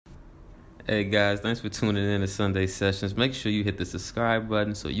Hey guys, thanks for tuning in to Sunday Sessions. Make sure you hit the subscribe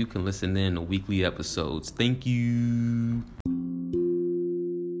button so you can listen in to weekly episodes. Thank you.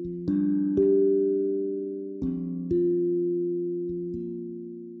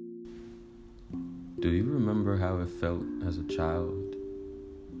 Do you remember how it felt as a child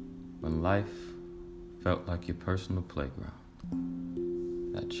when life felt like your personal playground?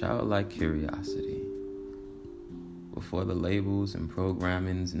 That childlike curiosity before the labels and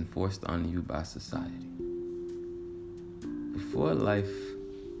programmings enforced on you by society. Before life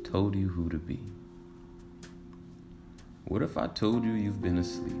told you who to be. What if I told you you've been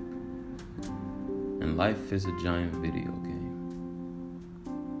asleep and life is a giant video game?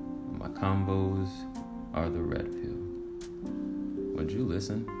 My combos are the red pill. Would you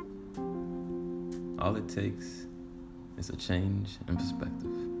listen? All it takes is a change in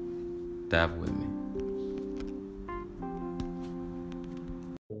perspective. Dive with me.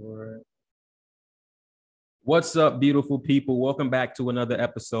 What's up, beautiful people? Welcome back to another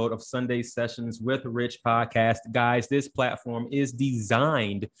episode of Sunday Sessions with Rich podcast. Guys, this platform is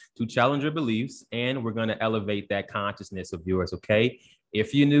designed to challenge your beliefs, and we're going to elevate that consciousness of yours, okay?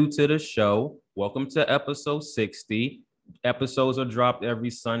 If you're new to the show, welcome to episode 60. Episodes are dropped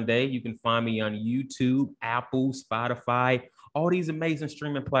every Sunday. You can find me on YouTube, Apple, Spotify, all these amazing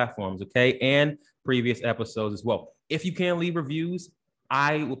streaming platforms, okay? And previous episodes as well. If you can leave reviews,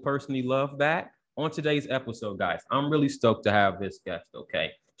 I would personally love that. On today's episode, guys, I'm really stoked to have this guest,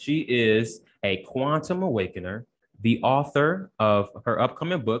 okay? She is a quantum awakener, the author of her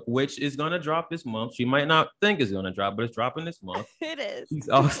upcoming book, which is going to drop this month. She might not think it's going to drop, but it's dropping this month. It is. She's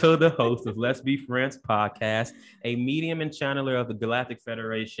also the host of Let's Be Friends podcast, a medium and channeler of the Galactic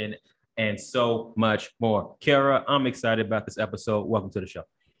Federation, and so much more. Kara, I'm excited about this episode. Welcome to the show.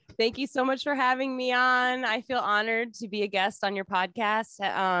 Thank you so much for having me on. I feel honored to be a guest on your podcast.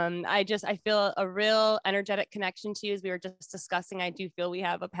 I feel a real energetic connection to you, as we were just discussing. I do feel we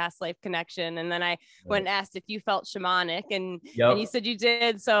have a past life connection. And then I went and asked if you felt shamanic, and you said you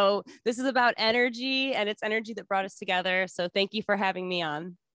did. So this is about energy, and it's energy that brought us together. So thank you for having me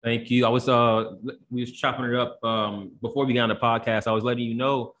on. Thank you. We was chopping it up before we got on the podcast. I was letting you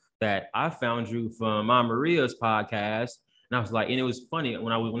know that I found you from Mama Maria's podcast. And I was like, and it was funny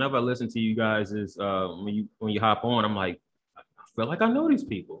whenever I listen to you guys when you hop on, I'm like, I feel like I know these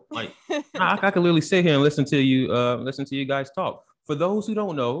people. Like I could literally sit here and listen to you guys talk. For those who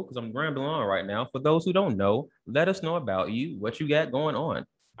don't know, because I'm rambling on right now, for those who don't know, let us know about you, what you got going on.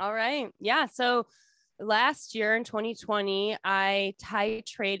 All right. Yeah. So last year in 2020, I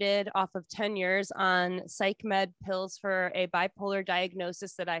titrated off of 10 years on psych med pills for a bipolar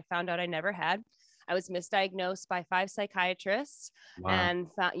diagnosis that I found out I never had. I was misdiagnosed by 5 psychiatrists. Wow. And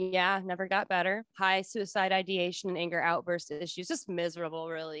never got better. High suicide ideation and anger outburst issues, just miserable,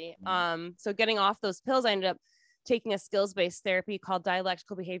 really. So getting off those pills, I ended up taking a skills-based therapy called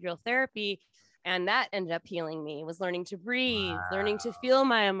dialectical behavioral therapy. And that ended up healing me. Was learning to breathe, learning to feel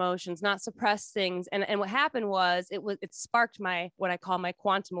my emotions, not suppress things. And what happened was it sparked what I call my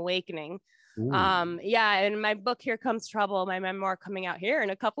quantum awakening. And my book, Here Comes Trouble, my memoir, coming out here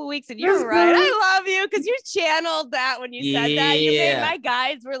in a couple of weeks. And you're right. I love you, because you channeled that when you said that. You made my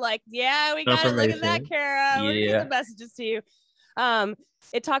guides were like, yeah, we got it. Look at that, Kara. We're gonna get the messages to you.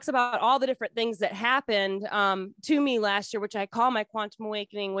 It talks about all the different things that happened to me last year, which I call my quantum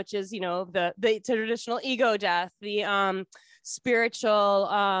awakening, which is, the traditional ego death, the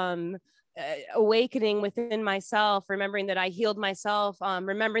spiritual awakening within myself, remembering that I healed myself,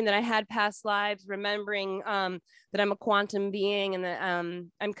 remembering that I had past lives, remembering that I'm a quantum being, and that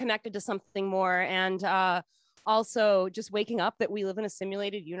I'm connected to something more. And also just waking up that we live in a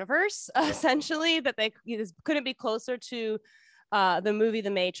simulated universe, essentially, that this couldn't be closer to the movie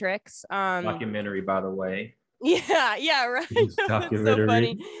The Matrix. Documentary, by the way. Yeah, right. Documentary. So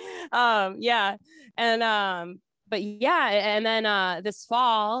funny. And then this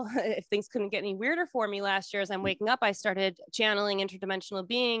fall, if things couldn't get any weirder for me last year, as I'm waking up, I started channeling interdimensional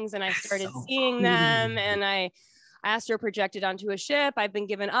beings, and I started seeing them, and I astro projected onto a ship. I've been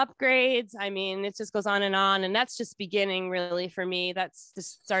given upgrades. I mean, it just goes on, and that's just beginning, really, for me. That's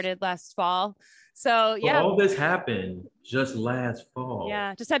just started last fall. So all this happened just last fall.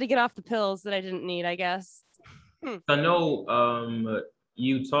 Yeah, just had to get off the pills that I didn't need, I guess. I know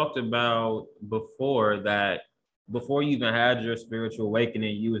you talked about before you even had your spiritual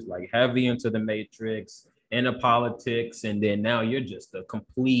awakening, you was like heavy into the Matrix, into politics, and then now you're just a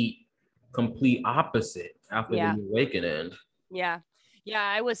complete opposite after the awakening. Yeah. Yeah,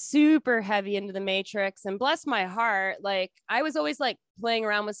 I was super heavy into the Matrix, and bless my heart, like I was always like playing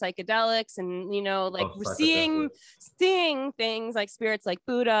around with psychedelics and like Oh, seeing psychedelics. seeing things like spirits like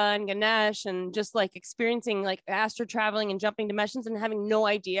Buddha and Ganesh, and just like experiencing like astral traveling and jumping dimensions and having no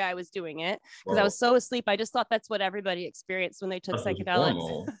idea I was doing it because I Whoa, was so asleep. I just thought that's what everybody experienced when they took that's just psychedelics.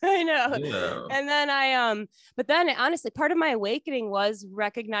 normal. I know. Yeah. And then but then honestly, part of my awakening was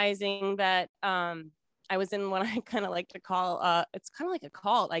recognizing that I was in what I kind of like to call it's kind of like a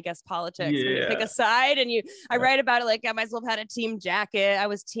cult, I guess, politics, when you pick Yeah. a side. And I write about it like I myself had a team jacket. I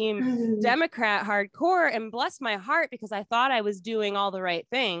was team Democrat hardcore, and bless my heart, because I thought I was doing all the right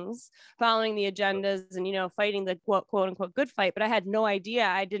things, following the agendas and fighting the quote unquote good fight, but I had no idea.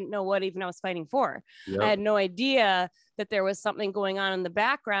 I didn't know what even I was fighting for. I Yep. had no idea that there was something going on in the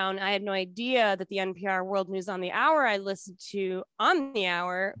background. I had no idea that the NPR World News on the Hour I listened to on the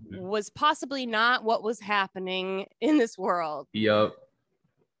hour was possibly not what was happening in this world. Yep.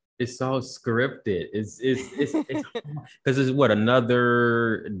 It's all scripted. It's because it's what,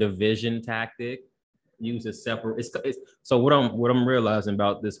 another division tactic. Use a separate. It's so what I'm realizing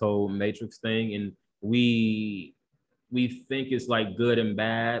about this whole Matrix thing, and we think it's like good and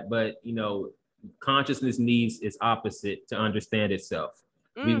bad, but consciousness needs its opposite to understand itself.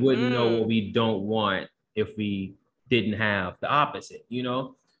 We wouldn't know what we don't want if we didn't have the opposite,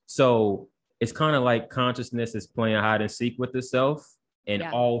 So it's kind of like consciousness is playing hide and seek with itself in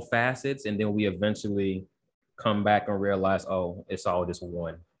Yeah. all facets, and then we eventually come back and realize, oh, it's all just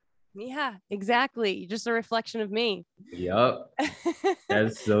one. Yeah, exactly. Just a reflection of me. Yep.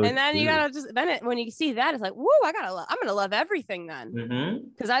 That's so And then you true. gotta just when you see that, it's like, whoa, I'm gonna love everything then. Mm-hmm.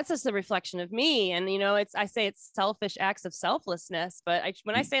 Because that's just a reflection of me. And I say it's selfish acts of selflessness, but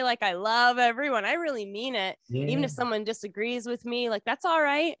when I say like I love everyone, I really mean it. Yeah. Even if someone disagrees with me, like that's all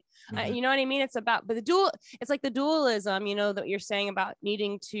right. Mhm. You know what I mean? It's like the dualism, that you're saying about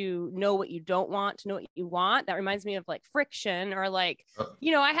needing to know what you don't want to know what you want. That reminds me of like friction, or like,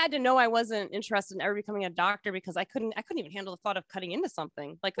 I had to know I wasn't interested in ever becoming a doctor because I couldn't even handle the thought of cutting into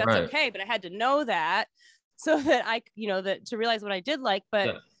something. Like that's Right. okay, but I had to know that so that I, that to realize what I did like.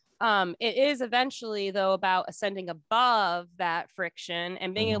 But it is eventually though about ascending above that friction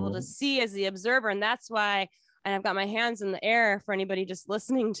and being able to see as the observer. And that's why, and I've got my hands in the air for anybody just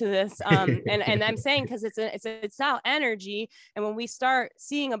listening to this. And I'm saying, because it's now energy. And when we start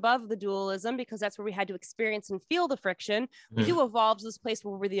seeing above the dualism, because that's where we had to experience and feel the friction, we do evolve to this place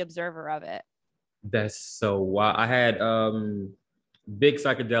where we're the observer of it. That's so wild. I had big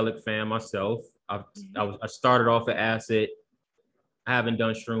psychedelic fan myself. I started off at acid. I haven't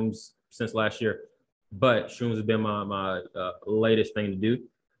done shrooms since last year, but shrooms have been my latest thing to do.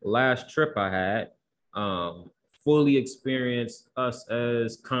 Last trip I had, fully experienced us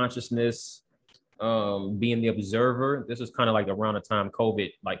as consciousness, being the observer. This was kind of like around the time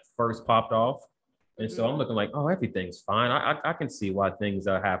COVID like first popped off. And so I'm looking like, oh, everything's fine. I can see why things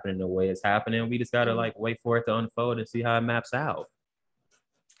are happening the way it's happening. We just gotta like wait for it to unfold and see how it maps out.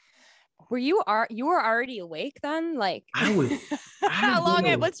 You were already awake then? Like I was. how long?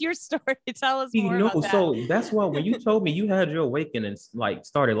 What's your story? Tell us more about that. So that's why when you told me you had your awakening like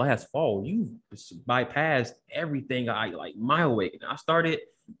started last fall, you bypassed everything. My awakening. I started.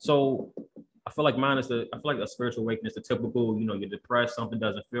 So I feel like I feel like a spiritual awakening is the typical, you're depressed, something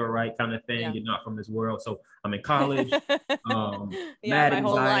doesn't feel right kind of thing. Yeah. You're not from this world. So I'm in college. Yeah, my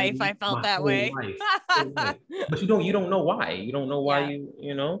whole life I felt that way. But you don't know why. You don't know why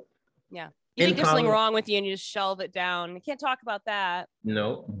Yeah. You think there's something wrong with you and you just shelve it down. You can't talk about that.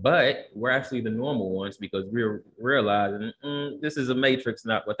 No, but we're actually the normal ones because we're realizing this is a matrix,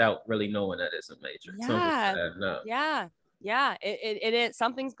 not without really knowing that it's a matrix. Yeah. Yeah. It is.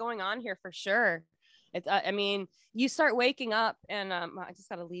 Something's going on here for sure. It's, I mean, you start waking up and I just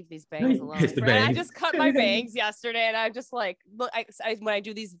got to leave these bangs alone. I just cut my bangs yesterday and I just like, look, when I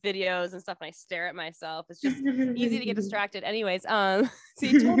do these videos and stuff and I stare at myself, it's just easy to get distracted anyways. So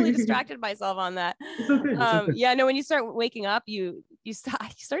you totally distracted myself on that. It's okay. Yeah, no, when you start waking up, you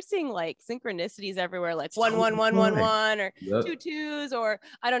start seeing like synchronicities everywhere, like 11111 or 22s, or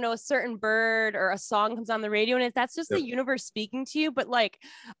I don't know, a certain bird or a song comes on the radio and that's just the universe speaking to you. But like,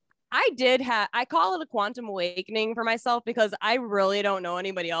 I call it a quantum awakening for myself because I really don't know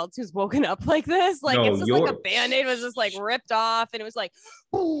anybody else who's woken up like this. Like it's just like a band-aid was just like ripped off and it was like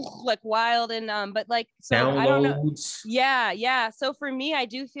wild and but like so downloads. I don't know. Yeah. So for me, I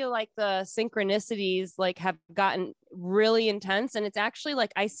do feel like the synchronicities like have gotten really intense, and it's actually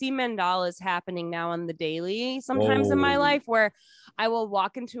like I see mandalas happening now on the daily sometimes in my life where I will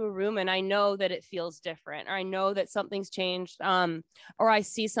walk into a room and I know that it feels different, or I know that something's changed, or I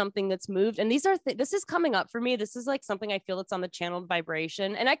see something that's moved. And these are this is coming up for me. This is like something I feel it's on the channeled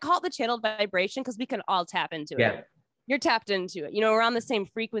vibration, and I call it the channeled vibration because we can all tap into it. You're tapped into it. We're on the same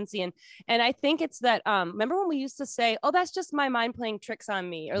frequency. And I think it's that, remember when we used to say, oh, that's just my mind playing tricks on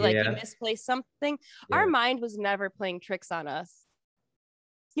me, or like you misplaced something. Our mind was never playing tricks on us.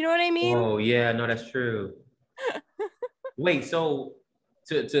 You know what I mean? Oh yeah, no, that's true. Wait, so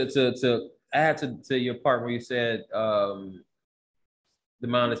to add to your part where you said the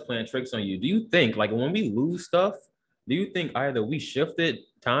mind is playing tricks on you, do you think like when we lose stuff, do you think either we shifted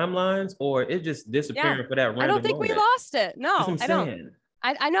timelines or it just disappearing for that random I don't think moment? we lost it. No, I don't.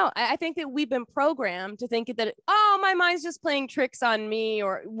 I know. I think that we've been programmed to think that, oh, my mind's just playing tricks on me,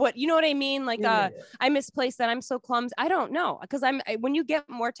 or what, you know what I mean? Like, I misplaced that. I'm so clumsy. I don't know. Because when you get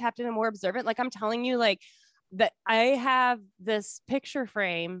more tapped in and more observant, like I'm telling you, like that I have this picture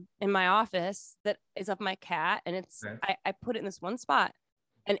frame in my office that is of my cat. And it's, I put it in this one spot.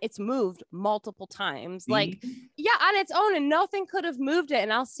 And it's moved multiple times, like, on its own, and nothing could have moved it.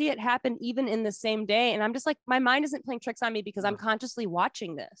 And I'll see it happen even in the same day. And I'm just like, my mind isn't playing tricks on me because I'm consciously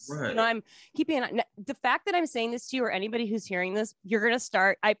watching this. Right. I'm keeping the fact that I'm saying this to you, or anybody who's hearing this, you're going to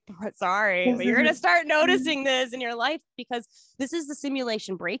start, but you're going to start noticing this in your life, because this is the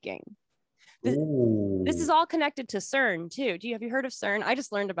simulation breaking. This is all connected to CERN too. Have you heard of CERN? I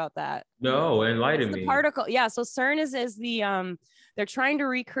just learned about that. No, enlighten me. The particle. Yeah. So CERN is the, they're trying to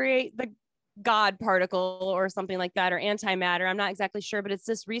recreate the God particle or something like that, or antimatter. I'm not exactly sure, but it's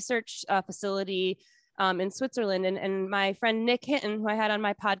this research facility in Switzerland. And my friend Nick Hinton, who I had on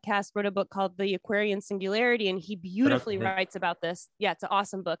my podcast, wrote a book called The Aquarian Singularity. And he beautifully writes about this. Yeah, it's an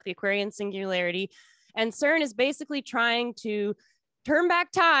awesome book, The Aquarian Singularity. And CERN is basically trying to turn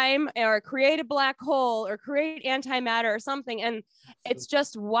back time or create a black hole or create antimatter or something. And it's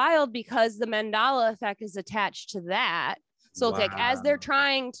just wild because the Mandela effect is attached to that. So it's like, as they're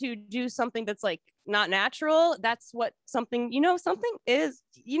trying to do something that's like not natural, that's what something is,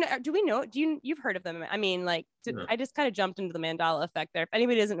 do we know, you've heard of them? I mean, like, I just kind of jumped into the Mandela effect there. If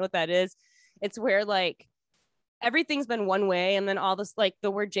anybody doesn't know what that is, it's where like everything's been one way, and then all this, like the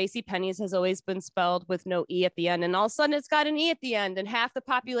word JCPenney's has always been spelled with no E at the end, and all of a sudden it's got an E at the end, and half the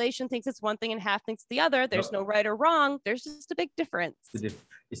population thinks it's one thing and half thinks the other. There's no right or wrong. There's just a big difference.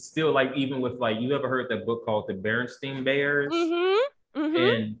 It's still like, even with like, you ever heard that book called The Berenstain Bears?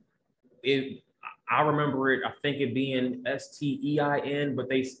 And I remember it, I think it being STEIN, but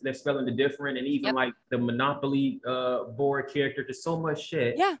they're spelling it different. And even like the Monopoly board character, there's so much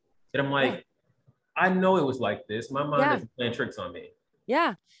shit. Yeah. And I'm like, I know it was like this. My mind is playing tricks on me.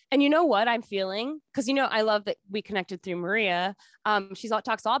 Yeah. And you know what I'm feeling? Because, I love that we connected through Maria. She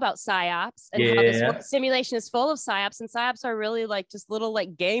talks all about PSYOPs and how this simulation is full of PSYOPs. And PSYOPs are really like just little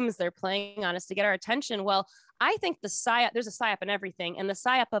like games they're playing on us to get our attention. Well, I think there's a PSYOP in everything. And the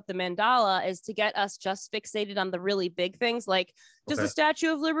PSYOP of the mandala is to get us just fixated on the really big things. Like, does the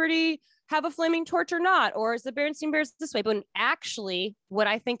Statue of Liberty have a flaming torch or not? Or is the Berenstain Bears this way? But actually, what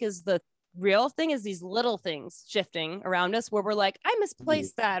I think is the real thing is these little things shifting around us where we're like, I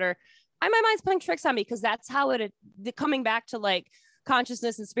misplaced that, or my mind's playing tricks on me, because that's how coming back to like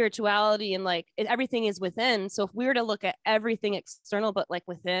consciousness and spirituality, and like everything is within. So if we were to look at everything external, but like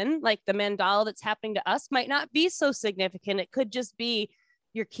within, like the mandala that's happening to us might not be so significant. It could just be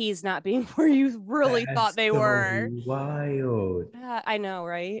your keys not being where you really thought they were. Wild. I know,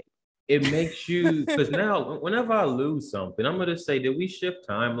 right? It makes you, because now whenever I lose something, I'm gonna say, did we shift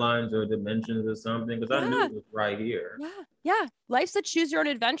timelines or dimensions or something? Because I knew it was right here. Yeah. Life's a choose your own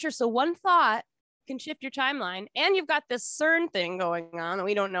adventure. So one thought can shift your timeline, and you've got this CERN thing going on, and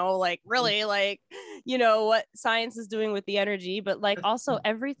we don't know, like, really, like, what science is doing with the energy, but like also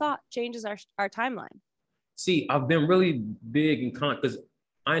every thought changes our timeline. See, I've been really big and because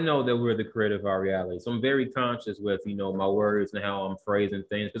I know that we're the creator of our reality. So I'm very conscious with, my words and how I'm phrasing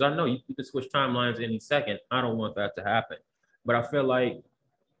things, because I know you can switch timelines any second. I don't want that to happen. But I feel like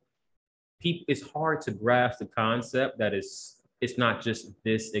it's hard to grasp the concept that it's not just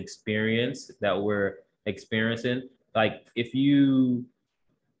this experience that we're experiencing. Like if you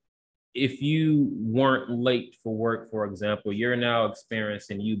weren't late for work, for example, you're now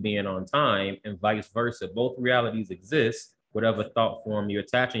experiencing you being on time, and vice versa. Both realities exist. Whatever thought form you're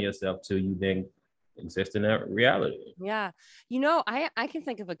attaching yourself to, you then exist in that reality. Yeah. I can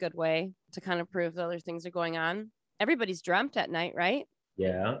think of a good way to kind of prove that other things are going on. Everybody's dreamt at night, right?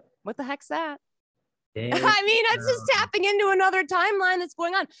 Yeah. What the heck's that? Damn. I mean, that's just tapping into another timeline that's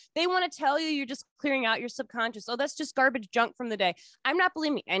going on. They want to tell you you're just clearing out your subconscious. Oh, that's just garbage junk from the day. I'm not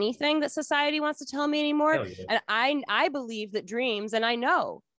believing anything that society wants to tell me anymore. Yeah. And I believe that dreams, and I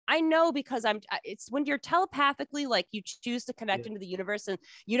know because it's when you're telepathically, like you choose to connect into the universe and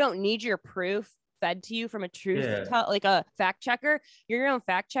you don't need your proof fed to you from a truth, like a fact checker. You're your own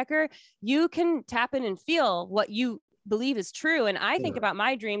fact checker. You can tap in and feel what you believe is true. And I think about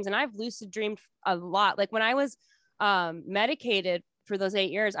my dreams, and I've lucid dreamed a lot. Like when I was medicated for those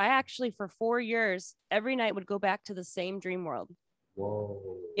 8 years, I actually for 4 years every night would go back to the same dream world. Whoa.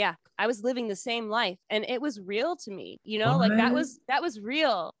 Yeah, I was living the same life, and it was real to me, you know. Like that was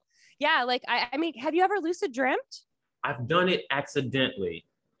real. Yeah, like I mean, have you ever lucid dreamt? I've done it accidentally,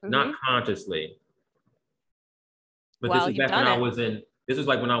 not consciously. But Well, this is back when I was in. This is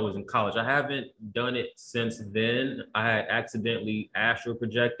like when I was in college. I haven't done it since then. I had accidentally astral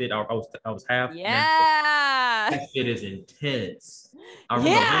projected. I was half. Yeah. That shit is intense.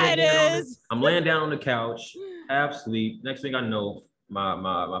 Yeah, it is. I'm laying down on the couch, half sleep. Next thing I know, my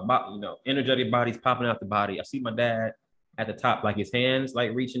body, energetic body's popping out the body. I see my dad at the top, like his hands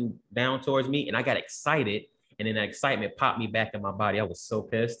like reaching down towards me, and I got excited, and then that excitement popped me back in my body. I was so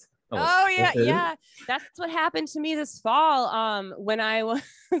pissed. Oh yeah. That's what happened to me this fall. When I was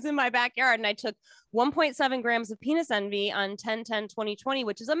in my backyard and I took 1.7 grams of penis envy on 10/10/2020,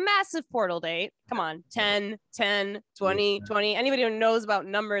 which is a massive portal date. Come on, 10/10/2020. Anybody who knows about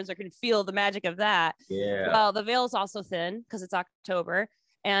numbers or can feel the magic of that. Yeah. Well, the veil's also thin because it's October,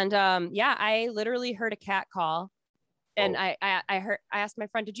 and I literally heard a cat call. And I asked my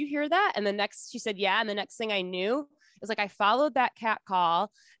friend, did you hear that? And she said, yeah. And the next thing I knew, it was like I followed that cat call,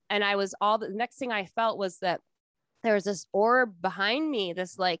 and the next thing I felt was that there was this orb behind me,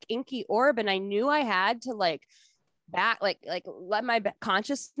 this like inky orb, and I knew I had to like let my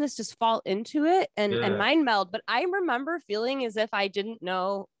consciousness just fall into it and mind meld. But I remember feeling as if I didn't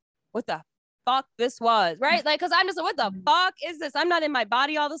know what the fuck this was, right? Like, because I'm just like, what the fuck is this? I'm not in my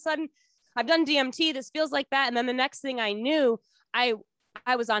body all of a sudden. I've done DMT. This feels like that. And then the next thing I knew, I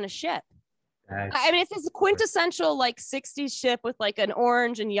was on a ship. I mean, it's this quintessential like 60s ship with like an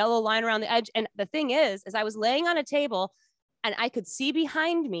orange and yellow line around the edge. And the thing is I was laying on a table and I could see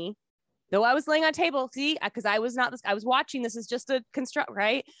behind me, though I was laying on a table, because I was watching this as just a construct,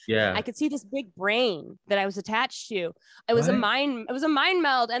 right? Yeah. I could see this big brain that I was attached to. It was a mind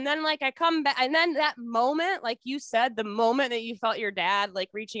meld. And then like I come back, and then that moment, like you said, the moment that you felt your dad like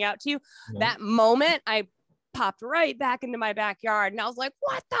reaching out to you, that moment I popped right back into my backyard and I was like,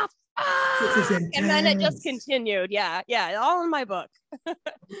 what the fuck? And then it just continued. Yeah, all in my book.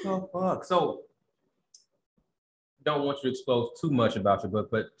 Oh fuck. So don't want you to expose too much about your book,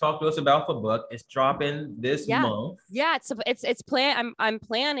 but talk to us about the book. It's dropping this month. Yeah, it's I'm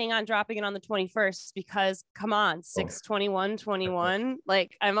planning on dropping it on the 21st because come on, 6/21/21.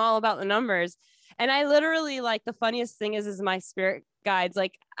 Like I'm all about the numbers. And I literally, like, the funniest thing is my spirit guides.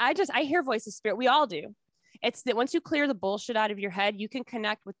 Like I hear voices of spirit. We all do. It's that once you clear the bullshit out of your head, you can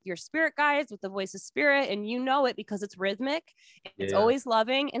connect with your spirit guides, with the voice of spirit, and you know it because it's rhythmic, it's always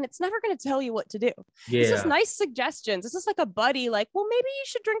loving, and it's never going to tell you what to do. It's just nice suggestions. It's just like a buddy, like, well, maybe you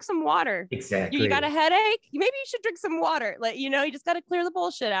should drink some water. Exactly. You got a headache? Maybe you should drink some water. Like, you just got to clear the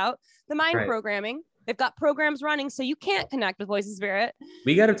bullshit out. The mind programming. They've got programs running, so you can't connect with voice of spirit.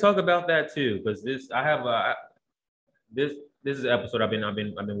 We got to talk about that too, because this is an episode I've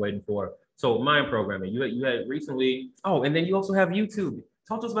been waiting for. So mind programming, you had recently. Oh, and then you also have YouTube.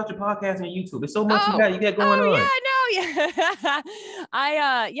 Talk to us about your podcast and YouTube. There's so much you got going on.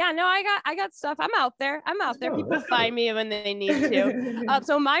 I got stuff. I'm out there. People find me when they need to.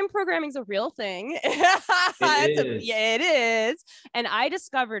 So mind programming is a real thing. It is. And I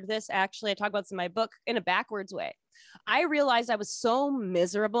discovered this, actually, I talk about this in my book, in a backwards way. I realized I was so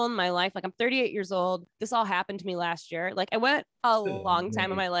miserable in my life. Like, I'm 38 years old. This all happened to me last year. Like, I went a long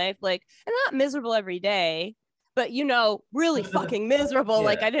time in my life, like, and not miserable every day, but really fucking miserable. Yeah.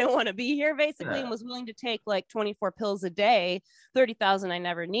 Like I didn't want to be here basically, and was willing to take like 24 pills a day, 30,000 I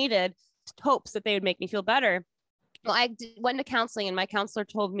never needed, hopes that they would make me feel better. Well, I went to counseling, and my counselor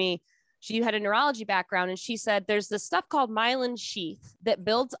told me, she had a neurology background, and she said there's this stuff called myelin sheath that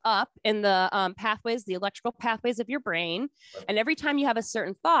builds up in the pathways, the electrical pathways of your brain. And every time you have a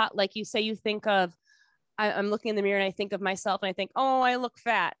certain thought, like you say, you think of, I'm looking in the mirror and I think of myself and I think, oh, I look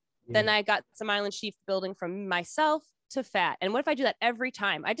fat. Then I got some myelin sheath building from myself to fat. And what if I do that every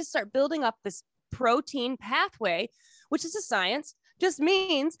time? I just start building up this protein pathway, which is a science, just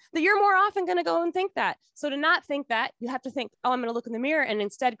means that you're more often going to go and think that. So to not think that, you have to think, oh, I'm going to look in the mirror and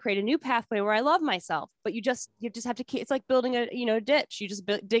instead create a new pathway where I love myself. But you just have to keep, it's like building a, ditch. You just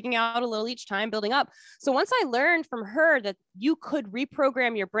digging out a little each time, building up. So once I learned from her that you could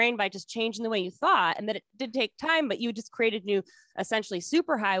reprogram your brain by just changing the way you thought, and that it did take time, but you just created new, essentially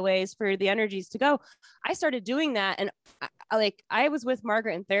super highways for the energies to go. I started doing that. And I was with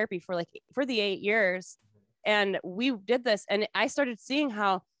Margaret in therapy for the 8 years. And we did this, and I started seeing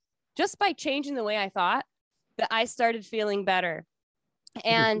how just by changing the way I thought, that I started feeling better.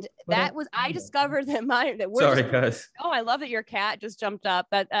 And that was, I discovered that sorry, guys. Oh, I love that your cat just jumped up.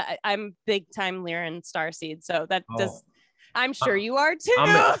 That I'm big time Lyran starseed. So that does, I'm sure you are too.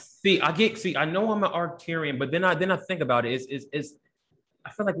 I know I'm an Arcturian, but then I think about it. I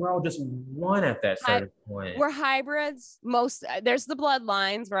feel like we're all just one at that certain point. We're hybrids. There's the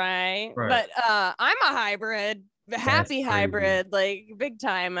bloodlines, right? But I'm a hybrid, happy hybrid, like big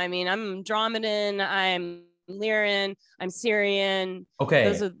time. I mean, I'm Andromedan, I'm Lyran, I'm Syrian. Okay.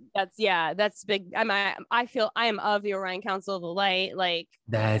 That's big. I feel I am of the Orion Council of the Light. Like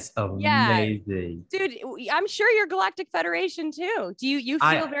that's amazing. Dude, I'm sure you're Galactic Federation too. Do you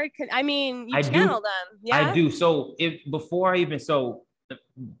feel very, I mean, you channel them. Yeah, I do. So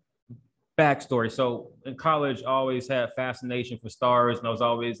backstory. So in college, I always had fascination for stars, and I was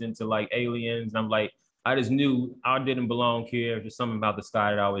always into like aliens. And I'm like, I just knew I didn't belong here. Just something about the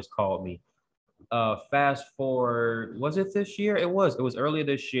sky that always called me. Fast forward, was it this year? It was earlier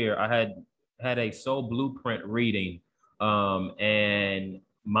this year. I had a soul blueprint reading, and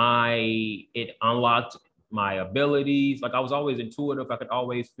it unlocked my abilities. Like I was always intuitive. I could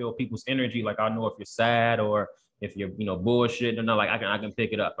always feel people's energy. Like I know if you're sad or if you're, bullshit or not, like I can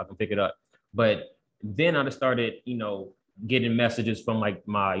pick it up. But then I just started, getting messages from like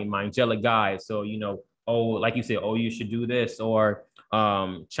my angelic guides. So, like you said, you should do this, or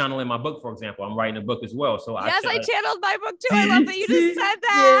channeling my book, for example. I'm writing a book as well. So I channeled my book too. I love that you just said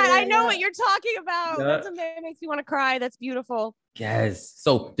that. Yeah. I know what you're talking about. That's amazing. It makes me want to cry. That's beautiful. Yes.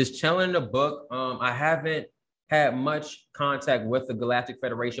 So just channeling the book. I haven't had much contact with the Galactic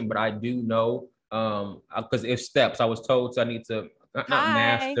Federation, but I do know because it's steps. I was told I need to not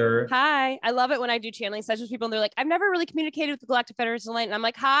master. Hi. I love it when I do channeling sessions with people and they're like, I've never really communicated with the Galactic Federation of the Light. And I'm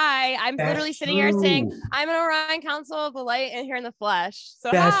like, hi, I'm literally sitting here saying I'm an Orion Council of the Light and here in the flesh. So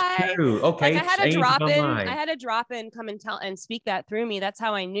that's true. Okay. Like I had a drop in come and tell and speak that through me. That's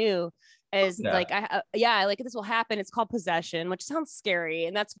how I knew. Like this will happen. It's called possession, which sounds scary.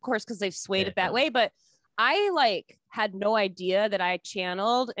 And that's of course because they've swayed it that way. But I had no idea that I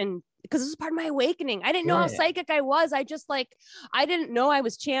channeled, and because this was part of my awakening. I didn't know how psychic I was. I just I didn't know I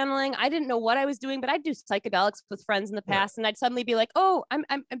was channeling. I didn't know what I was doing, but I'd do psychedelics with friends in the past. And I'd suddenly be like, oh, I'm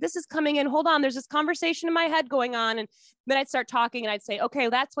this is coming in. Hold on. There's this conversation in my head going on. And then I'd start talking and I'd say, okay,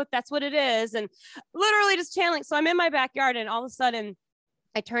 that's what it is. And literally just channeling. So I'm in my backyard and all of a sudden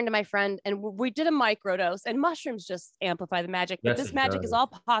I turned to my friend and we did a microdose, and mushrooms just amplify the magic. But this magic is all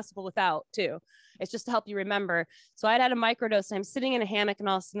possible without too. It's just to help you remember. So I'd had a microdose and I'm sitting in a hammock, and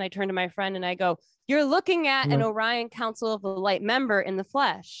all of a sudden I turn to my friend and I go, you're looking at an Orion Council of the Light member in the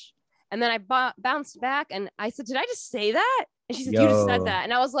flesh. And then I bounced back and I said, did I just say that? And she said, you just said that.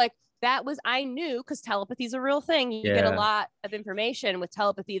 And I was like, I knew, because telepathy is a real thing. You get a lot of information with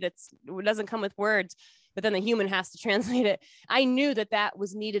telepathy it doesn't come with words, but then the human has to translate it. I knew that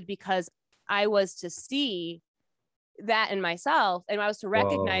was needed because I was to see that in myself, and I was to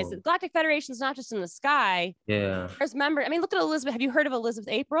recognize that the Galactic Federation is not just in the sky. Yeah. Look at Elizabeth. Have you heard of Elizabeth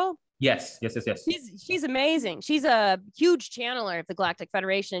April? Yes. She's amazing. She's a huge channeler of the Galactic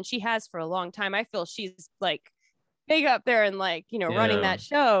Federation, and she has for a long time. I feel she's like big up there and running that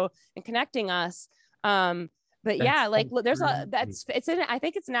show and connecting us. But I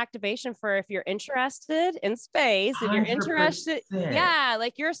think it's an activation for if you're interested in space, if you're interested,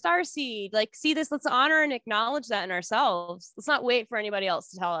 like you're a star seed, like see this, let's honor and acknowledge that in ourselves. Let's not wait for anybody else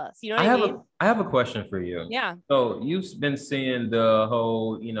to tell us. You know what I mean? I have a question for you. Yeah. So you've been seeing the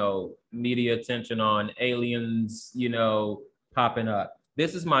whole, media attention on aliens, popping up.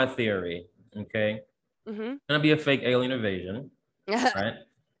 This is my theory. Okay. Mm-hmm. It's gonna be a fake alien invasion, right?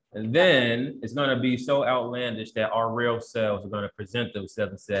 And then it's going to be so outlandish that our real selves are going to present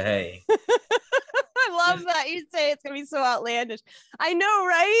themselves and say, hey. I love that. You say it's going to be so outlandish. I know,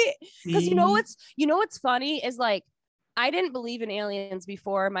 right? Because you know what's funny is I didn't believe in aliens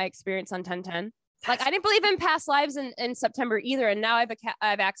before my experience on 1010. I didn't believe in past lives in September either. And now I've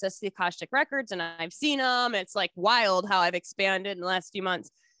access to the Akashic records and I've seen them. It's wild how I've expanded in the last few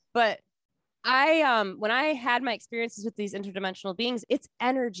months. But when I had my experiences with these interdimensional beings, it's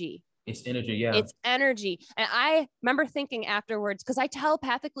energy. It's energy, yeah. It's energy. And I remember thinking afterwards, because I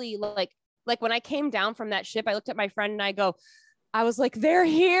telepathically, like when I came down from that ship, I looked at my friend and I was like, they're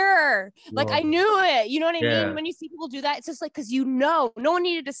here. Like, Whoa. I knew it. You know what I Yeah. mean? When you see people do that, it's just like, because no one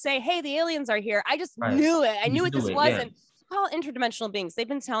needed to say, hey, the aliens are here. I just knew it. I knew what this was. Yeah. And call it interdimensional beings. They've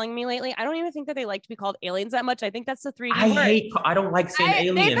been telling me lately. I don't even think that they like to be called aliens that much. I think that's the 3D word. I don't like saying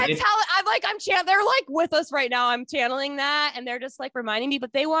aliens. They've been telling, they're like with us right now. I'm channeling that. And they're just like reminding me,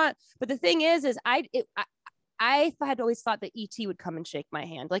 but the thing is I had always thought that ET would come and shake my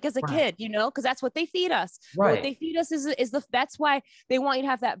hand, like as a kid, you know, because that's what they feed us. Right. What they feed us that's why they want you to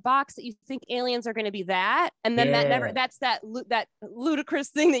have that box that you think aliens are going to be that, and then that's that ludicrous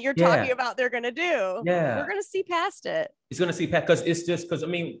thing that you're talking about. They're going to do. Yeah, we're going to see past it. It's going to see past because I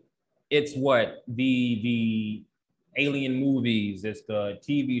mean, it's what the alien movies, it's the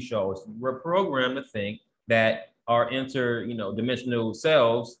TV shows. We're programmed to think that our dimensional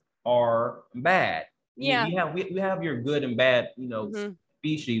selves are bad. Yeah, we have your good and bad,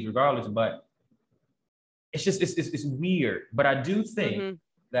 species regardless, but it's just it's weird. But I do think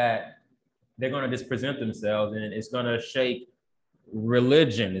that they're gonna just present themselves, and it's gonna shake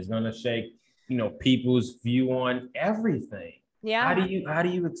religion. It's gonna shake people's view on everything. Yeah. How do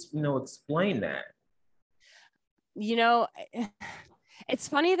you explain that? It's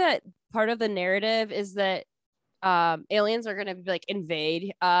funny that part of the narrative is that aliens are going to like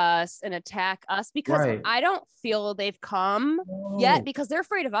invade us and attack us, because I don't feel they've come yet, because they're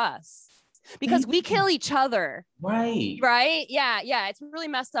afraid of us, because we kill each other. Right. Yeah. It's really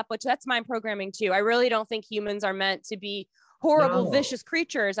messed up, which that's mind programming too. I really don't think humans are meant to be horrible, vicious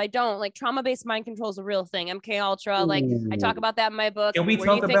creatures. I don't like trauma-based mind control is a real thing. MK Ultra, like I talk about that in my book. Can we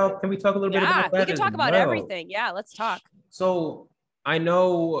talk a little bit about that? We can talk about everything. Yeah, let's talk. So I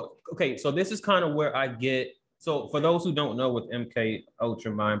know, okay, so this is kind of where I get. So for those who don't know what MK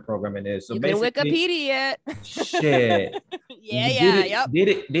Ultra mind programming is, so you can Wikipedia it. Shit. Yep.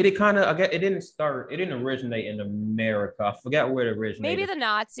 Did it kind of? I guess it didn't originate in America. I forgot where it originated. Maybe the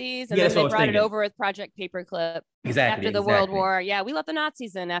Nazis, and then they brought it over with Project Paperclip. Exactly. After the World War, yeah, we let the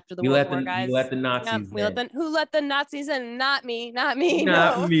Nazis in after the World War, guys. We let the Nazis in. Who let the Nazis in? Not me. Not me.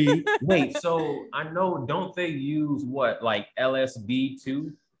 Not me. Wait, so I know, don't they use what, like LSD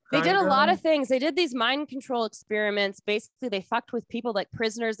too? They did a lot of things. They did these mind control experiments. Basically, they fucked with people like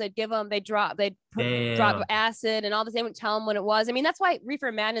prisoners. They'd drop acid and all this. They wouldn't tell them what it was. I mean, that's why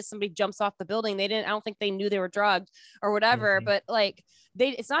Reefer Madness, somebody jumps off the building. I don't think they knew they were drugged or whatever. But like,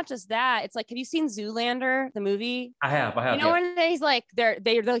 it's not just that. It's like, have you seen Zoolander, the movie? I have. When he's like, they're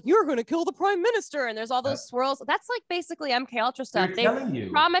like, you're going to kill the prime minister. And there's all those swirls. That's like basically MK Ultra stuff. They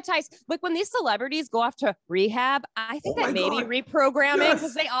traumatize. Like when these celebrities go off to rehab, I think that may be reprogramming,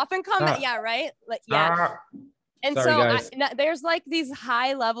 because they often come. Right. Like, yeah. And there's like these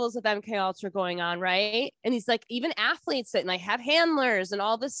high levels of MK Ultra going on, right? And he's like, even athletes that like have handlers and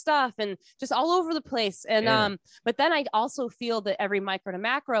all this stuff and just all over the place. And but then I also feel that every micro to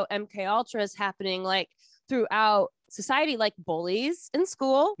macro MK Ultra is happening like throughout society, like bullies in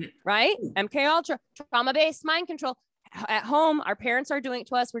school, right? MK Ultra, trauma-based mind control. At home, our parents are doing it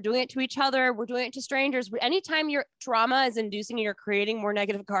to us. We're doing it to each other. We're doing it to strangers. Anytime your trauma is inducing, you're creating more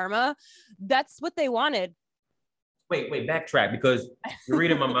negative karma. That's what they wanted. Wait, backtrack, because you're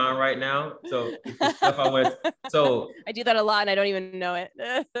reading my mind right now. So stuff I do that a lot and I don't even know it.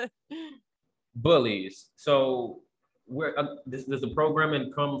 Bullies. So where does the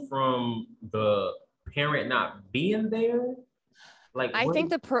programming come from? The parent not being there? Like, I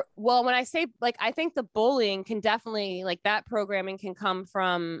think when I say like, I think the bullying can definitely, like, that programming can come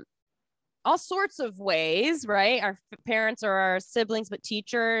from all sorts of ways, right? Our parents or our siblings, but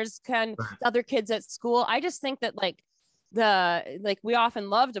teachers other kids at school. I just think that we often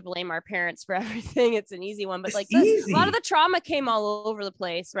love to blame our parents for everything. It's an easy one, but a lot of the trauma came all over the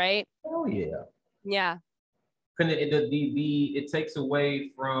place, right? Oh yeah. Yeah. It takes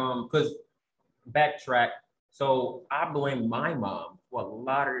away from, because backtrack. So I blame my mom for a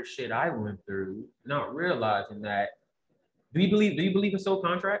lot of the shit I went through, not realizing that. Do you believe in soul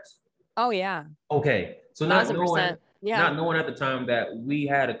contracts? Oh yeah. Okay. So not knowing at the time that we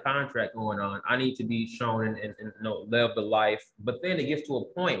had a contract going on, I need to be shown and live the life. But then it gets to a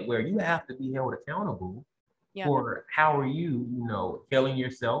point where you have to be held accountable for how are you, killing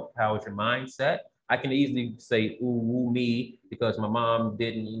yourself? How is your mindset? I can easily say, ooh, me, because my mom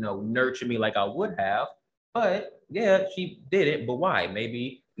didn't, nurture me like I would have. But yeah, she did it. But why?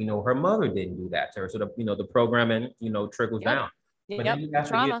 Maybe, her mother didn't do that to her. So the programming, trickles down. But then you have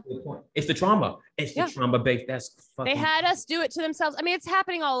to get to the point. It's the trauma. It's the trauma based. That's fucking. They had us do it to themselves. I mean, it's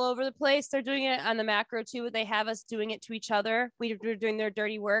happening all over the place. They're doing it on the macro too. They have us doing it to each other. We're doing their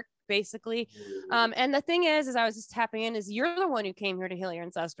dirty work, basically. And the thing is I was just tapping in, is you're the one who came here to heal your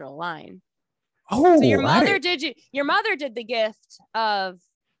ancestral line. Oh, so your mother did the gift of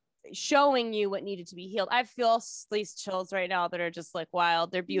showing you what needed to be healed. I feel these chills right now that are just like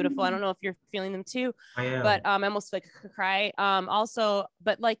wild. They're beautiful. I don't know if you're feeling them too. I am. But I almost like cry. Also,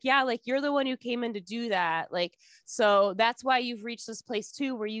 but like, yeah, like you're the one who came in to do that. Like, so that's why you've reached this place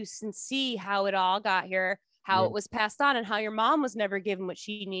too, where you can see how it all got here, how it was passed on, and how your mom was never given what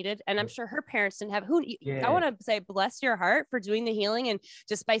she needed. And I'm sure her parents didn't have I want to say, bless your heart for doing the healing and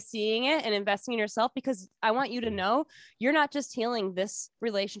just by seeing it and investing in yourself, because I want you to know you're not just healing this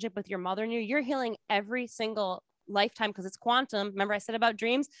relationship with your mother and you're healing every single lifetime, because it's quantum. Remember I said about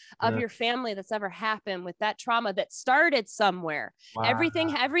dreams of your family that's ever happened with that trauma that started somewhere. Wow.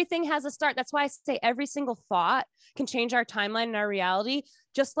 Everything has a start. That's why I say every single thought can change our timeline and our reality.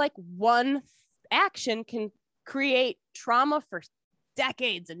 Just like one action can create trauma for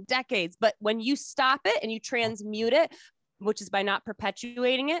decades and decades. But when you stop it and you transmute it, which is by not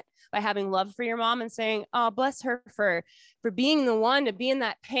perpetuating it, by having love for your mom and saying, oh, bless her for being the one to be in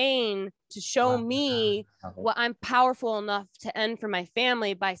that pain, to show me what I'm powerful enough to end for my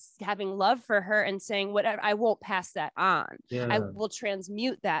family, by having love for her and saying, whatever, I won't pass that on. I will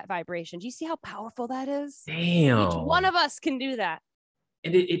transmute that vibration. Do you see how powerful that is? Damn. Each one of us can do that.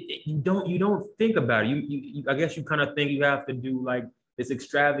 And you don't think about it. You I guess you kind of think you have to do like this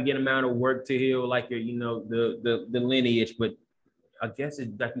extravagant amount of work to heal like your, the lineage. But I guess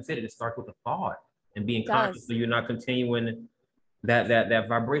like you said, it starts with a thought and being conscious, so you're not continuing that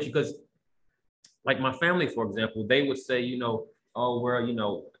vibration. Because like my family, for example, they would say, oh, we're,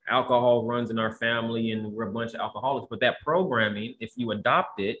 alcohol runs in our family and we're a bunch of alcoholics. But that programming, if you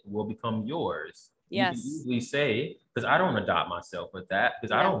adopt it, will become yours. Yes. You can usually say, because I don't adopt myself with that,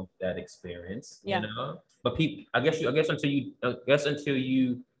 because I don't have that experience, But people, I guess until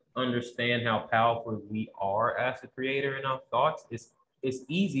you understand how powerful we are as the creator in our thoughts, it's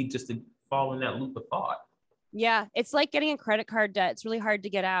easy just to fall in that loop of thought. Yeah, it's like getting a credit card debt. It's really hard to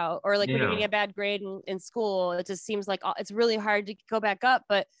get out. Or like when you're getting a bad grade in school, it just seems like it's really hard to go back up.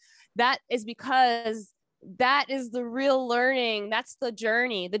 But that is because that is the real learning. That's the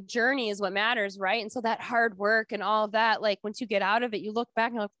journey. The journey is what matters, right? And so that hard work and all of that, like once you get out of it, you look back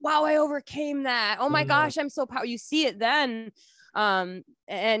and you're like, wow, I overcame that. Oh my gosh, I'm so powerful. You see it then. But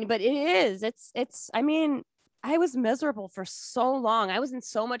I mean, I was miserable for so long. I was in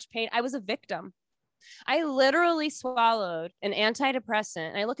so much pain. I was a victim. I literally swallowed an antidepressant.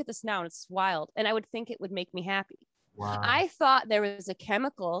 And I look at this now and it's wild. And I would think it would make me happy. Wow. I thought there was a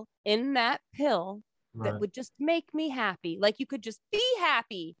chemical in that pill that would just make me happy. Like you could just be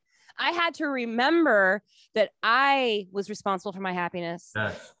happy. I had to remember that I was responsible for my happiness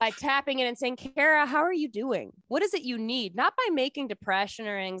by tapping in and saying, Kara, how are you doing? What is it you need? Not by making depression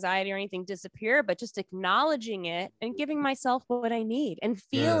or anxiety or anything disappear, but just acknowledging it and giving myself what I need and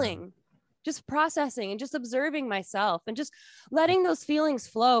feeling, just processing and just observing myself and just letting those feelings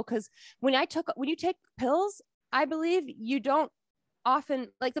flow. Because when you take pills, I believe you don't often,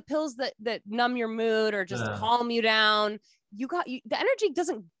 like the pills that numb your mood or just calm you down, the energy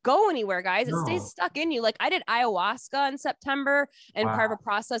doesn't go anywhere, guys. It stays stuck in you. Like I did ayahuasca in September and part of a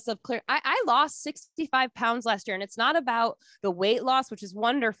process of clear. I lost 65 pounds last year, and it's not about the weight loss, which is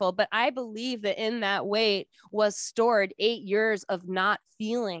wonderful, but I believe that in that weight was stored 8 years of not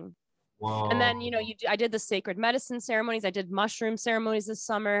feeling. Whoa. And then, I did the sacred medicine ceremonies. I did mushroom ceremonies this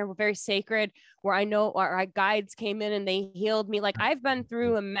summer. We're very sacred, where I know our guides came in and they healed me. Like I've been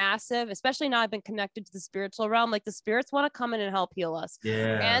through a massive, especially now I've been connected to the spiritual realm. Like the spirits want to come in and help heal us.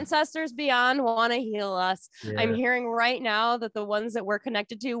 Yeah. Our ancestors beyond want to heal us. Yeah. I'm hearing right now that the ones that we're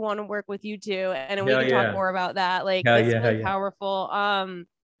connected to want to work with you too. And we can talk more about that. Like it's really powerful.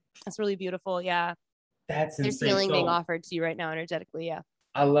 It's really beautiful. Yeah. That's insane. There's healing being offered to you right now energetically. Yeah.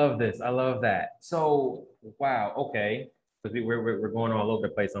 I love this. I love that. So, wow. Okay. Because we're going all over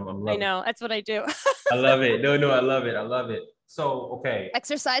the place. I'm loving it. I know. That's what I do. I love it. No, I love it. I love it. So, okay.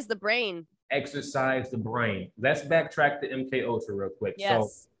 Exercise the brain. Let's backtrack to MK Ultra real quick. Yes. So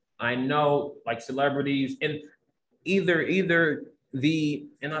I know like celebrities and either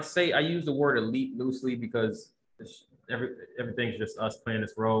and I use the word elite loosely because everything's just us playing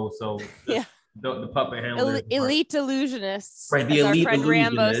this role. So the puppet handler, elite illusionists, right? The elite our friend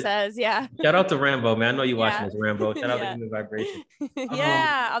Rambo says, Shout out to Rambo, man. I know you're watching this, Rambo. Shout out to Human Vibration.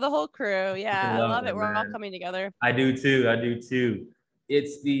 The whole crew. Yeah, I love it. We're all coming together. I do too.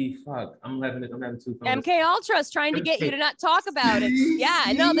 It's the fuck. I'm having two phones. MK Ultra is trying to get you to not talk about it.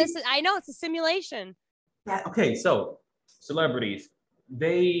 Yeah, no, I know it's a simulation. Yeah, okay, so celebrities,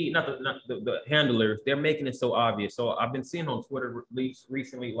 not the handlers, they're making it so obvious. So I've been seeing on Twitter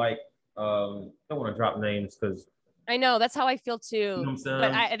recently, like don't want to drop names because I know that's how I feel too. you know what I'm saying?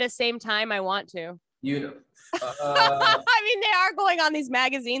 But at the same time, I want to. You know, I mean, they are going on these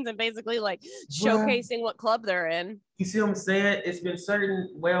magazines and basically like showcasing what club they're in. You see what I'm saying? It's been certain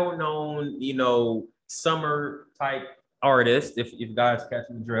well-known, you know, summer type artists, if you guys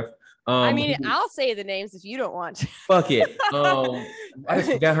catching the drift. I mean, I'll say the names if you don't want to. Fuck it. I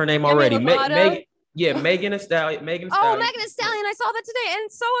just forgot her name already. Megan Thee Stallion. Oh, Megan Thee Stallion. I saw that today, and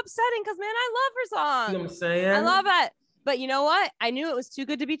it's so upsetting because, man, I love her song. You know what I'm saying? I love it. But you know what? I knew it was too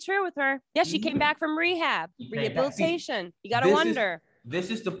good to be true with her. Yeah, she came back from rehabilitation. You got to wonder. This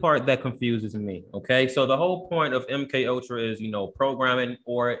is the part that confuses me. Okay. So the whole point of MK Ultra is, you know, programming,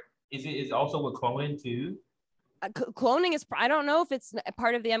 or is it also with cloning too? Cloning is, I don't know if it's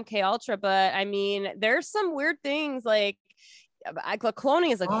part of the MK Ultra, but I mean, there's some weird things like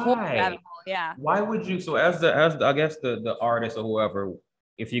cloning is a whole rabbit hole. Yeah. Why would you? So as the I guess the artist or whoever,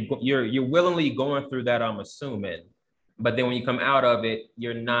 if you're willingly going through that, I'm assuming. But then when you come out of it,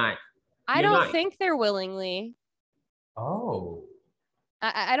 you're not. I don't think they're willingly. Oh.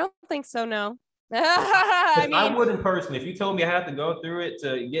 I don't think so, no. I mean, I wouldn't personally. If you told me I had to go through it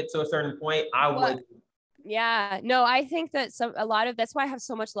to get to a certain point, I would. Yeah, no, I think that a lot of that's why I have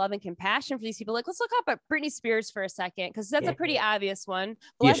so much love and compassion for these people. Like, let's look up at Britney Spears for a second, because that's a pretty obvious one.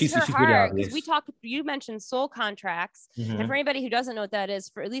 Bless she's her pretty heart. obvious. You mentioned soul contracts, and for anybody who doesn't know what that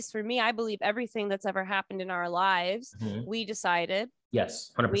is, at least for me, I believe everything that's ever happened in our lives, we decided.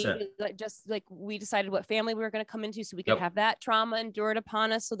 Yes, 100%. We decided what family we were going to come into so we could have that trauma endured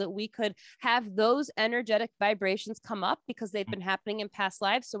upon us so that we could have those energetic vibrations come up because they've been happening in past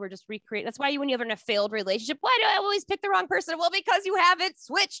lives. So we're just recreating. That's why when you're in a failed relationship, why do I always pick the wrong person? Well, because you haven't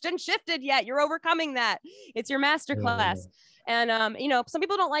switched and shifted yet. You're overcoming that. It's your masterclass. And, you know, some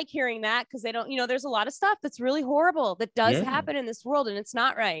people don't like hearing that because they don't, you know, there's a lot of stuff that's really horrible that does happen in this world and it's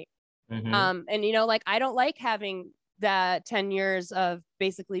not right. And, you know, like, I don't like having that 10 years of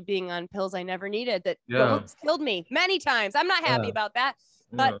basically being on pills I never needed that killed me many times. I'm not happy about that,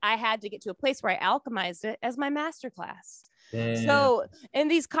 but I had to get to a place where I alchemized it as my masterclass. So in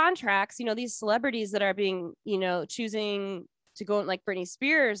these contracts, you know, these celebrities that are being, you know, choosing to go like Britney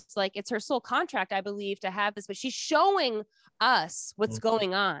Spears, like it's her sole contract, I believe, to have this, but she's showing us what's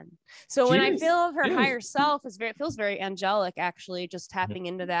going on. So when I feel her higher self it feels very angelic, actually, just tapping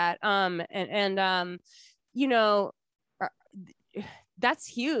into that. You know, that's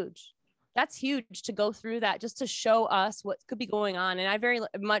huge. That's huge to go through that, just to show us what could be going on. And I very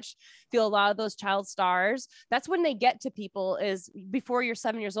much feel a lot of those child stars, that's when they get to people, is before you're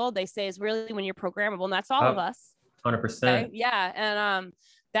 7 years old, they say, is really when you're programmable. And that's all of us. 100%. Okay? Yeah. And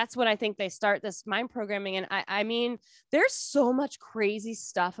that's when I think they start this mind programming. And I mean, there's so much crazy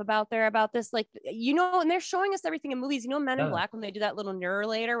stuff about this, like, you know, and they're showing us everything in movies, you know, Men in Black, when they do that little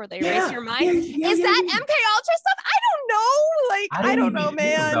neurolator where they erase your mind. Is that MK Ultra stuff? I don't know. Like, I don't know,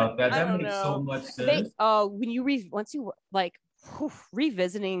 man. About that. That makes so much sense. When you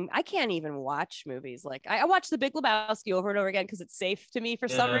revisiting, I can't even watch movies. Like, I watch The Big Lebowski over and over again because it's safe to me for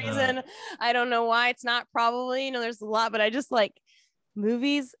some reason. I don't know why. It's not, probably, you know, there's a lot, but I just like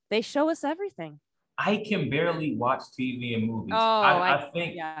movies. They show us everything. I can barely watch TV and movies. I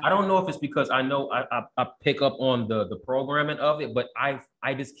think I don't know if it's because I know I pick up on the programming of it, but I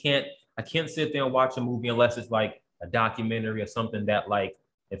just can't sit there and watch a movie unless it's like a documentary or something that, like,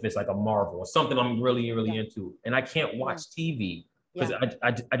 if it's like a Marvel or something I'm really into, and I can't watch TV because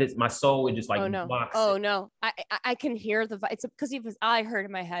I just, my soul is just like blocks it. I can hear it's because I heard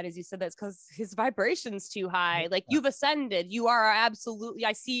in my head as you said that's because his vibration's too high. Like, you've ascended, you are absolutely,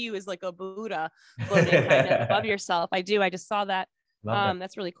 I see you as like a Buddha floating kind of above yourself. I just saw that.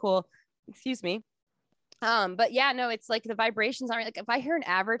 That's really cool. Excuse me. But yeah, no, it's like the vibrations aren't, like, if I hear an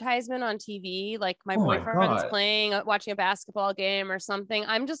advertisement on TV, like my boyfriend's watching a basketball game or something,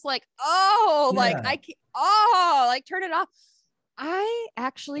 I'm just like, like, turn it off. I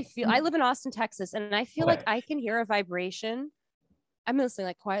actually feel, I live in Austin, Texas, and I feel like I can hear a vibration. I'm listening,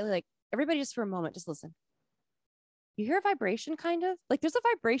 like, quietly, like, everybody just for a moment, just listen. You hear a vibration, kind of like there's a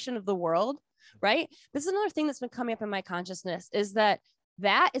vibration of the world, right? This is another thing that's been coming up in my consciousness, is that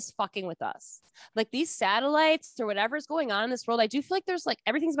is fucking with us. Like, these satellites or whatever is going on in this world, I do feel like there's, like,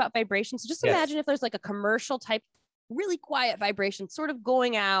 everything's about vibration. So just imagine if there's like a commercial type, really quiet vibration sort of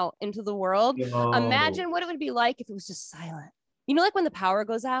going out into the world. Imagine what it would be like if it was just silent. You know, like when the power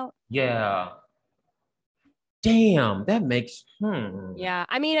goes out. Yeah. Damn, that makes Yeah,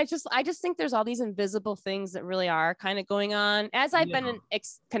 I mean, I just think there's all these invisible things that really are kind of going on as I've been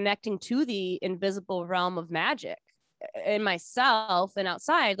connecting to the invisible realm of magic in myself and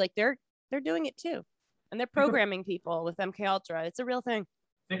outside. Like they're doing it too, and they're programming people with MK Ultra. It's a real thing.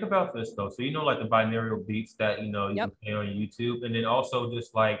 Think about this though. So you know, like the binaural beats that you can play on YouTube, and then also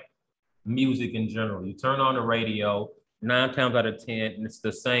just like music in general. You turn on the radio, 9 times out of 10, and it's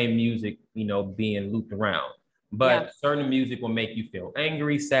the same music, being looped around. But certain music will make you feel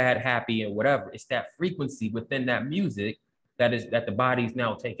angry, sad, happy, and whatever. It's that frequency within that music that the body's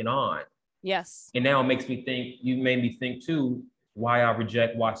now taking on. Yes. And now it makes me think, you made me think too, why I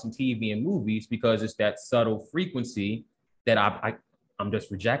reject watching TV and movies, because it's that subtle frequency that I'm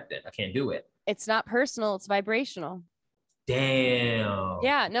just rejecting. I can't do it. It's not personal, it's vibrational. Damn.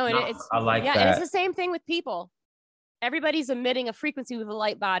 Yeah, no, I like that. And it's the same thing with people. Everybody's emitting a frequency with a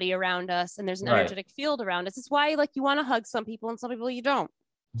light body around us, and there's an energetic field around us. It's why, like, you want to hug some people and some people you don't.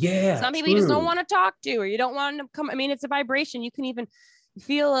 Yeah. Some people you just don't want to talk to, or you don't want to come. I mean, it's a vibration. You can even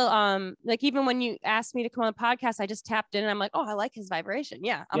feel like, even when you asked me to come on the podcast, I just tapped in and I'm like, oh, I like his vibration.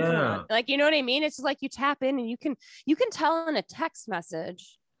 Yeah, I'm coming on. Like, you know what I mean? It's just like you tap in and you can tell in a text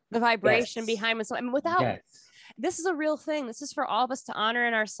message the vibration behind it. So, I mean, without this is a real thing. This is for all of us to honor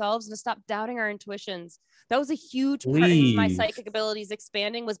in ourselves and to stop doubting our intuitions. That was a huge part of my psychic abilities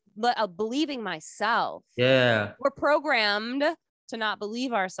expanding, was believing myself. Yeah. We're programmed to not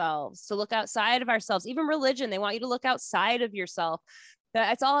believe ourselves, to look outside of ourselves. Even religion, they want you to look outside of yourself.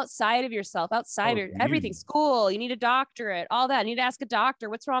 It's all outside of yourself, outside of everything. School, you need a doctorate, all that. You need to ask a doctor,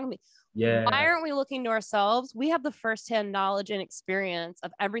 what's wrong with me? Yeah. Why aren't we looking to ourselves? We have the firsthand knowledge and experience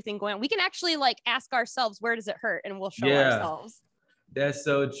of everything going on. We can actually ask ourselves, where does it hurt? And we'll show ourselves. That's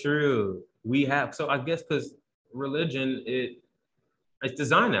so true. We have, so I guess because religion, it's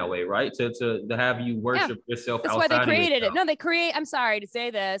designed that way, right? To have you worship yourself. That's why they created it. No, I'm sorry to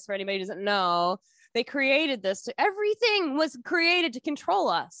say this for anybody who doesn't know. They created this everything was created to control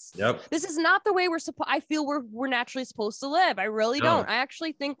us. Yep. This is not the way I feel we're naturally supposed to live. I really don't. I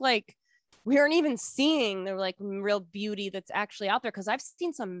actually think we aren't even seeing the real beauty that's actually out there. Cause I've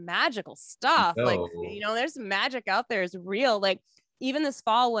seen some magical stuff. There's magic out there is real. Like even this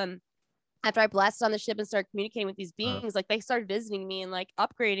fall, when after I blasted on the ship and started communicating with these beings, they started visiting me and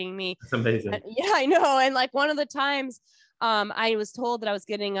upgrading me. That's amazing. Yeah, I know. And one of the times I was told that I was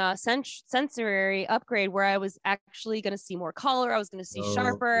getting a sensory upgrade where I was actually going to see more color. I was going to see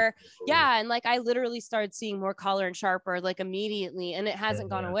sharper. Yeah. And I literally started seeing more color and sharper immediately, and it hasn't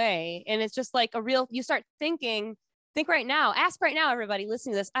gone away. And it's just you start thinking, think right now, ask right now, everybody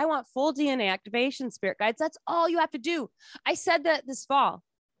listening to this, I want full DNA activation, spirit guides. That's all you have to do. I said that this fall.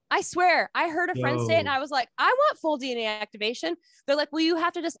 I swear, I heard a friend say it and I was like, I want full DNA activation. They're like, well, you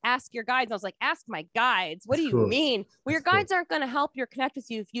have to just ask your guides. I was like, ask my guides. What do you mean? Well, your guides aren't going to help you or connect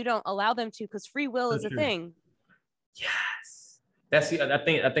with you if you don't allow them to, because free will is a thing. Yes. I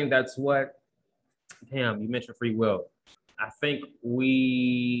think that's what, damn, you mentioned free will. I think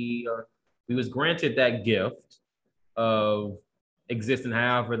we was granted that gift of existing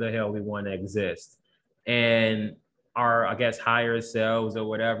however the hell we want to exist. And our, I guess, higher selves or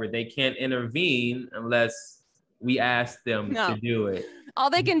whatever, they can't intervene unless we ask them to do it. All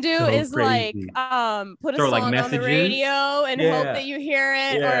they can do is put a song on the radio and hope that you hear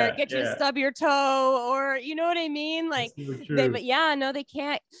it, or get you to stub your toe, or you know what I mean? They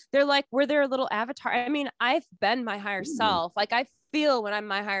can't. They're we're their little avatar. I mean, I've been my higher self. I feel when I'm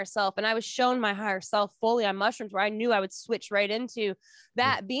my higher self, and I was shown my higher self fully on mushrooms, where I knew I would switch right into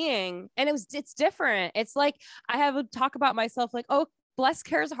that being. And it's different. It's I have a talk about myself oh, bless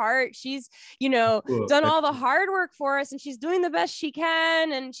Kara's heart. She's, done all the hard work for us, and she's doing the best she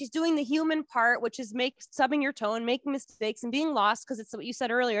can. And she's doing the human part, which is stubbing your toe and making mistakes and being lost. Cause it's what you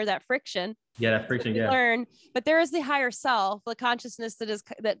said earlier, that friction. Yeah, that friction. Yeah. Learn, but there is the higher self, the consciousness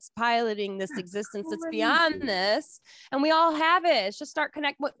that's piloting this existence that's beyond this, and we all have it. It's just start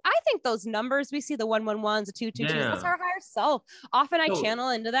connect. I think those numbers we see, the 111s, the 222s, that's our higher self. Often I channel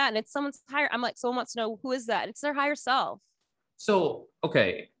into that, and it's someone's higher. I'm like, someone wants to know who is that? It's their higher self. So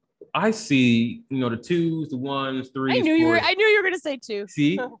okay, I see. The 2s, the 1s, 3s. I knew you were going to say 2.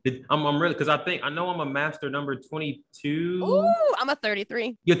 See, I'm really, because I know I'm a master number 22. Ooh, I'm a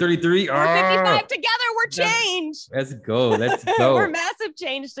 33. You're 33. We're 55 together. We're change. Let's go. Let's go. We're massive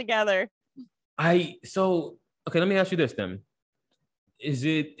change together. Okay, let me ask you this then. Is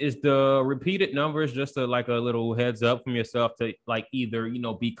the repeated numbers just a little heads up from yourself to either,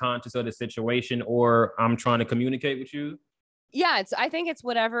 be conscious of the situation, or I'm trying to communicate with you? Yeah, I think it's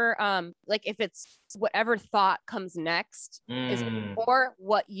whatever, if it's whatever thought comes next is or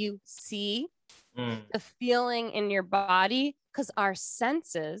what you see the feeling in your body, because our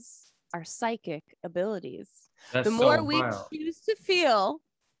senses, our psychic abilities, That's the more so we wild. choose to feel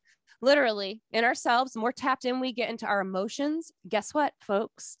literally in ourselves, the more tapped in we get into our emotions, guess what,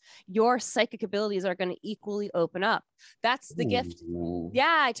 folks? Your psychic abilities are going to equally open up. That's the gift. Ooh.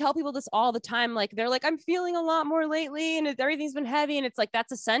 Yeah, I tell people this all the time. Like, they're like, I'm feeling a lot more lately and everything's been heavy. And it's like,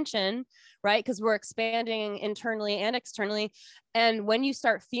 that's ascension, right? Because we're expanding internally and externally. And when you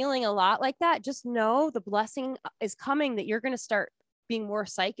start feeling a lot like that, just know the blessing is coming, that you're going to start being more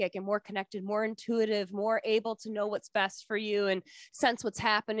psychic and more connected, more intuitive, more able to know what's best for you and sense what's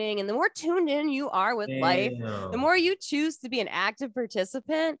happening. And the more tuned in you are with life, the more you choose to be an active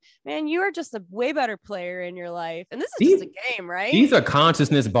participant, man, you are just a way better player in your life. And this is just a game, right? These are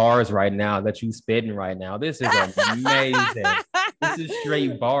consciousness bars right now that you spitting right now. This is amazing. This is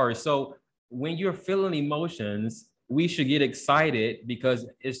straight bars. So when you're feeling emotions, we should get excited because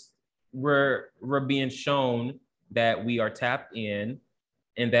we're being shown that we are tapped in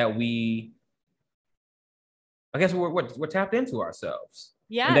and that we're tapped into ourselves.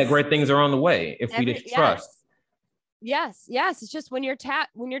 Yes. And that great things are on the way if we just trust. Yes. It's just when you're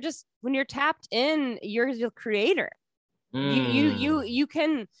tapped in, you're the creator. You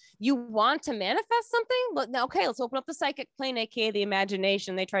want to manifest something, but okay, let's open up the psychic plane, aka the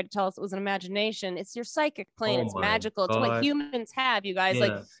imagination. They tried to tell us it was an imagination. It's your psychic plane. It's magical. God. It's what humans have, you guys.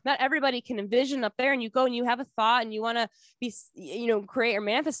 Like, not everybody can envision up there, and you go and you have a thought and you want to be, create or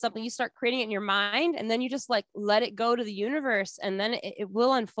manifest something. You start creating it in your mind, and then you just like let it go to the universe, and then it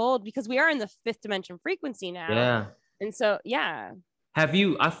will unfold, because we are in the 5th dimension frequency now. Yeah. And so, yeah. I've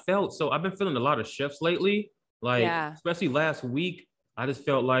been feeling a lot of shifts lately. Like, especially last week, I just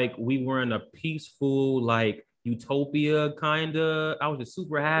felt like we were in a peaceful, like, utopia kind of. I was just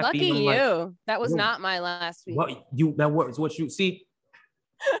super happy. Lucky you. Like, that was not my last week. What you see.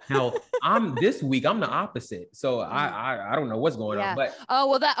 Now this week I'm the opposite. So I don't know what's going on. But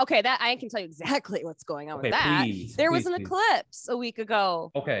that I can tell you exactly what's going on with that. There was an eclipse a week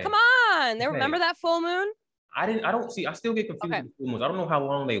ago. Okay. Come on. Remember that full moon? I still get confused with full moons. I don't know how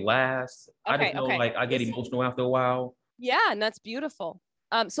long they last. I just know like I get emotional after a while. Yeah, and that's beautiful.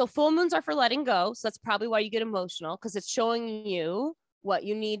 So full moons are for letting go. So that's probably why you get emotional, because it's showing you what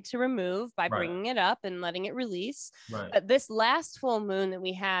you need to remove by bringing it up and letting it release. Right. But this last full moon that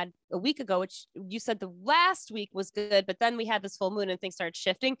we had a week ago, which you said the last week was good, but then we had this full moon and things started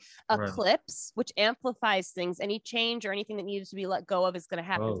shifting. Eclipse, which amplifies things. Any change or anything that needed to be let go of is going to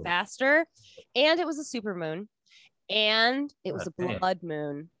happen faster. And it was a super moon, and it was a blood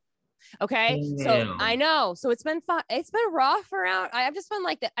moon. Okay. Damn. So I know. So it's been fun. It's been rough around. I've just been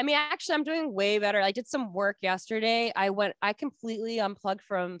like that. I mean, actually, I'm doing way better. I did some work yesterday. I completely unplugged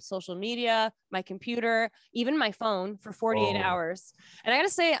from social media, my computer, even my phone for 48 hours. And I got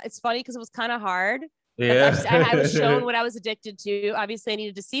to say, it's funny because it was kind of hard. Yeah. I was shown what I was addicted to. Obviously, I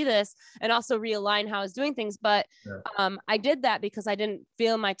needed to see this and also realign how I was doing things. But I did that because I didn't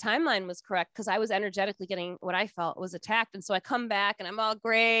feel my timeline was correct, because I was energetically getting what I felt was attacked. And so I come back and I'm all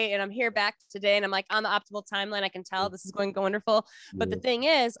great and I'm here back today and I'm like on the optimal timeline. I can tell this is going wonderful. But the thing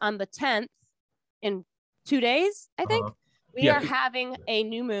is, on the 10th, in 2 days, I think, we are having a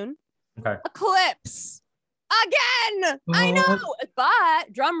new moon eclipse. Again, I know,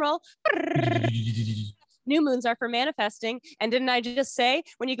 but drum roll. New moons are for manifesting. And didn't I just say,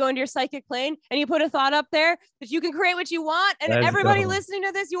 when you go into your psychic plane and you put a thought up there, that you can create what you want? And everybody listening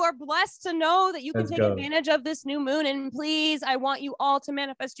to this, you are blessed to know that you can take advantage of this new moon. And please, I want you all to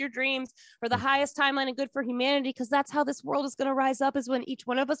manifest your dreams for the highest timeline and good for humanity, because that's how this world is going to rise up, is when each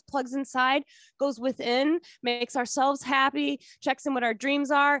one of us plugs inside, goes within, makes ourselves happy, checks in what our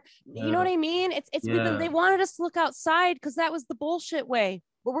dreams are. You know what I mean? They wanted us to look outside because that was the bullshit way.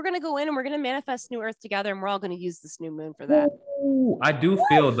 But we're going to go in and we're going to manifest new earth together, and we're all going to use this new moon for that. Ooh, I do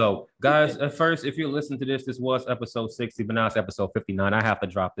feel though, guys, at first, if you're listening to this was episode 60, but now it's episode 59. I have to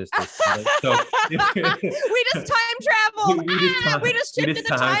drop this. So we just time traveled. We just shifted the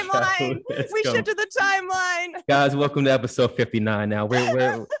timeline. We shifted the timeline. Guys, welcome to episode 59 now.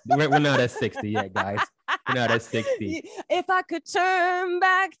 We're not at 60 yet, guys. We're not at 60. If I could turn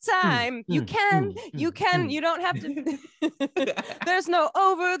back time, you can. You don't have to. There's no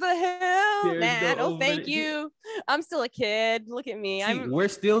over the hill. No, thank you. I'm still a kid. Look at me. We're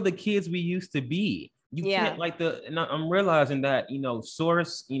still the kids we used to be. You can't I'm realizing that,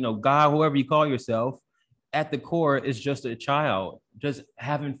 source, God, whoever you call yourself, at the core is just a child, just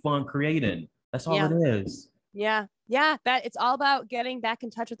having fun creating. That's all it is. Yeah. Yeah, that it's all about getting back in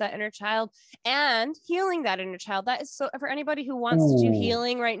touch with that inner child and healing that inner child. That is so for anybody who wants to do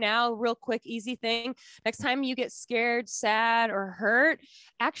healing right now, real quick, easy thing. Next time you get scared, sad, or hurt,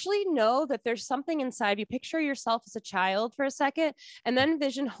 actually know that there's something inside you. Picture yourself as a child for a second, and then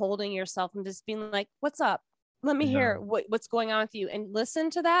envision holding yourself and just being like, what's up? Let me hear what's going on with you, and listen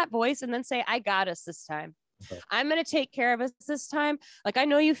to that voice and then say, I got us this time. Okay. I'm going to take care of us this time. Like, I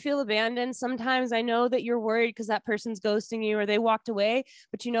know you feel abandoned. Sometimes I know that you're worried because that person's ghosting you or they walked away,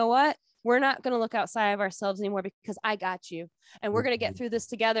 but you know what? We're not going to look outside of ourselves anymore because I got you, and we're going to get through this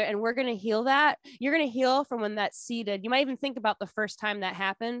together, and we're going to heal that. You're going to heal from when that's seeded. You might even think about the first time that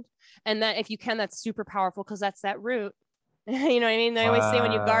happened. And that if you can, that's super powerful because that's that root. You know what I mean? They always say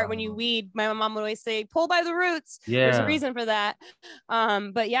when you weed, my mom would always say, pull by the roots. Yeah. There's a reason for that.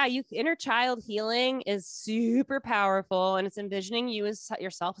 But yeah, inner child healing is super powerful, and it's envisioning you as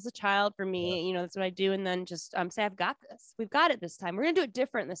yourself as a child. For me, you know, that's what I do. And then just say, I've got this. We've got it this time. We're going to do it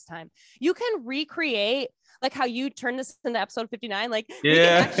different this time. You can recreate like how you turned this into episode 59. Like we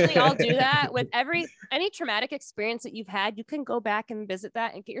can actually all do that with any traumatic experience that you've had. You can go back and visit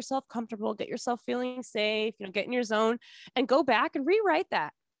that and get yourself comfortable, get yourself feeling safe, you know, get in your zone and go back and rewrite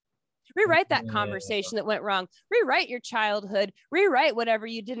that conversation that went wrong, rewrite your childhood, rewrite whatever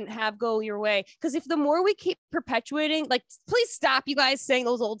you didn't have go your way. Because if the more we keep perpetuating, like, please stop you guys saying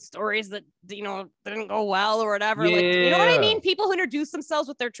those old stories that, you know, didn't go well or whatever. Like, you know what I mean? People who introduce themselves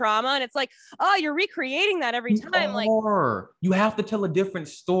with their trauma, and it's like, oh, you're recreating that every time. Like, you have to tell a different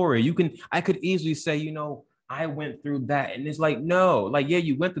story. I could easily say, you know, I went through that, and it's like, no, like, yeah,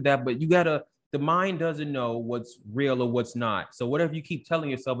 you went through that, but the mind doesn't know what's real or what's not. So whatever you keep telling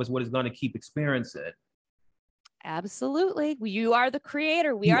yourself is what is going to keep experiencing. Absolutely. You are the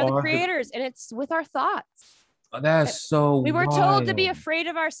creator. We are the creators. And it's with our thoughts. That's so we were told to be afraid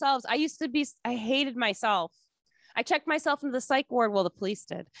of ourselves. I hated myself. I checked myself into the psych ward. Well, the police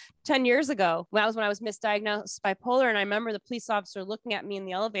did 10 years ago. When I was misdiagnosed bipolar. And I remember the police officer looking at me in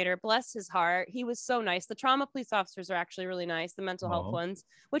the elevator, bless his heart. He was so nice. The trauma police officers are actually really nice. The mental health ones,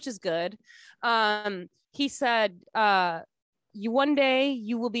 which is good. He said, one day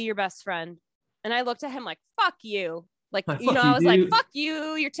you will be your best friend. And I looked at him like, fuck you. Like, you know, I was like, fuck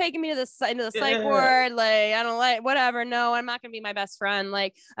you. You're taking me into the psych ward. Like, I don't like, whatever. No, I'm not going to be my best friend.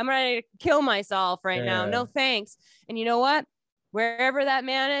 Like, I'm ready to kill myself right now. No, thanks. And you know what? Wherever that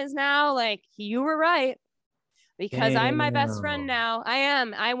man is now, like, you were right. Because I'm my best friend now. I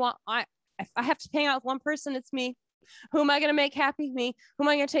am. I have to hang out with one person. It's me. Who am I going to make happy? Me. Who am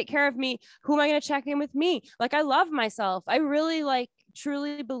I going to take care of? Me. Who am I going to check in with? Me. Like, I love myself. I really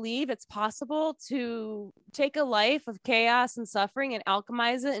truly believe it's possible to take a life of chaos and suffering and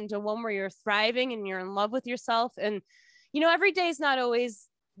alchemize it into one where you're thriving and you're in love with yourself. And, you know, every day is not always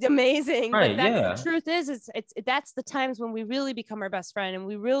amazing, right, but the truth is that's the times when we really become our best friend and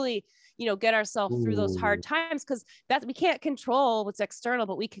we really, you know, get ourselves through those hard times, because that we can't control what's external,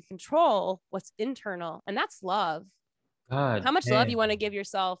 but we can control what's internal, and that's love. God, how much love you want to give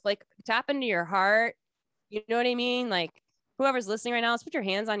yourself. Like, tap into your heart, you know what I mean? Like, whoever's listening right now, let's put your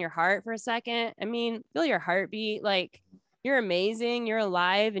hands on your heart for a second. I mean, feel your heartbeat. Like, you're amazing, you're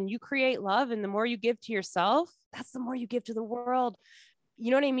alive, and you create love. And the more you give to yourself, that's the more you give to the world.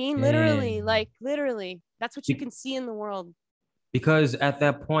 You know what I mean? Literally, that's what you can see in the world. Because at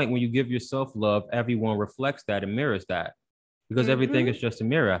that point, when you give yourself love, everyone reflects that and mirrors that, because everything is just a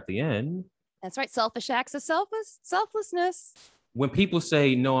mirror at the end. That's right. Selfish acts of selflessness. When people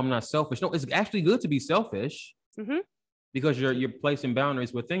say, no, I'm not selfish. No, it's actually good to be selfish. Because you're placing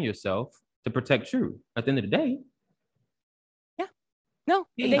boundaries within yourself to protect you at the end of the day. Yeah. No,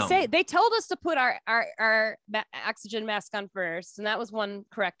 they told us to put our oxygen mask on first. And that was one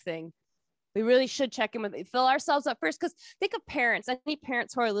correct thing. We really should check in fill ourselves up first. Because think of parents. Any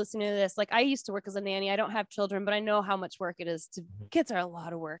parents who are listening to this, like, I used to work as a nanny. I don't have children, but I know how much work it is. Kids are a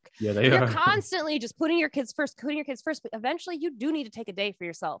lot of work. Yeah, you're constantly just putting your kids first. But eventually you do need to take a day for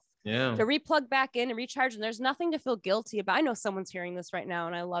yourself. Yeah. To replug back in and recharge. And there's nothing to feel guilty about. I know someone's hearing this right now,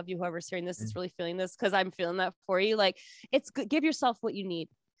 and I love you. Whoever's hearing this is really feeling this, because I'm feeling that for you. Like, it's good. Give yourself what you need.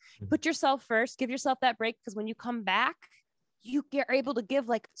 Put yourself first. Give yourself that break, because when you come back, you get able to give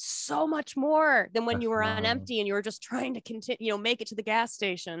like so much more than when you were on empty and you were just trying to continue, you know, make it to the gas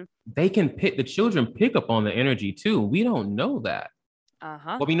station. The children pick up on the energy too. We don't know that.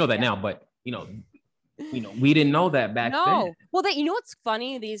 Well, we know that now, but you know, we didn't know that back then. Well, you know what's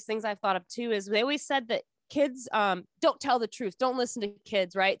funny? These things I've thought of too is they always said that kids don't tell the truth. Don't listen to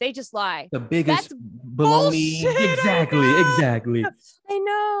kids, right? They just lie. The biggest baloney. Exactly. I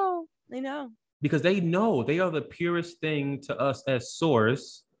know. Because they know they are the purest thing to us as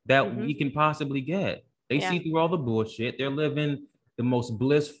source that we can possibly get. They see through all the bullshit. They're living the most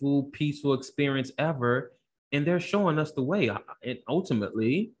blissful, peaceful experience ever. And they're showing us the way. And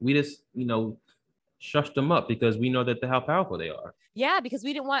ultimately, we just, shush them up because we know that how powerful they are. Yeah, because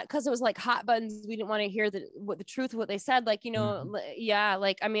we didn't want, because it was like hot buttons. We didn't want to hear the truth of what they said. Like, yeah.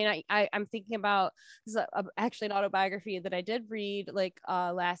 Like, I mean, I'm thinking about, this is actually an autobiography that I did read like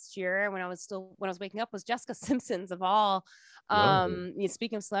last year when I was waking up, was Jessica Simpson's of all.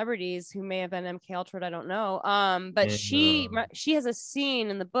 Speaking of celebrities who may have been MK Ultra, I don't know. But she has a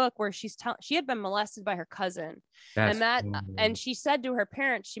scene in the book where she had been molested by her cousin. And she said to her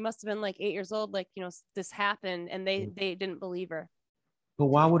parents, she must have been like 8 years old, like, this happened, and they didn't believe her. But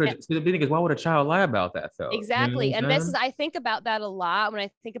why would a child lie about that though? Exactly. And I think about that a lot when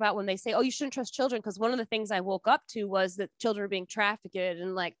I think about when they say, oh, you shouldn't trust children. Because one of the things I woke up to was that children are being trafficked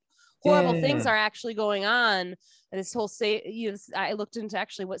and like horrible things are actually going on. And this whole I looked into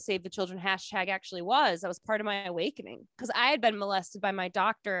actually what Save the Children hashtag actually was. That was part of my awakening, because I had been molested by my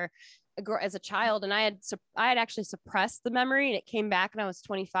doctor as a child, and I had actually suppressed the memory, and it came back when I was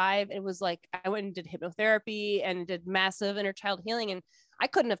 25. It was like I went and did hypnotherapy and did massive inner child healing, and I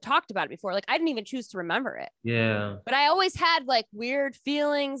couldn't have talked about it before. Like, I didn't even choose to remember it. Yeah. But I always had like weird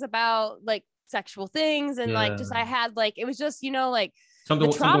feelings about like sexual things, and like just I had like, it was just, like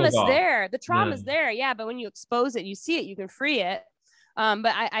the trauma's there. The trauma's there. Yeah. But when you expose it, you see it, you can free it.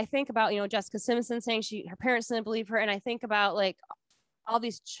 But I think about, Jessica Simpson saying her parents didn't believe her. And I think about like all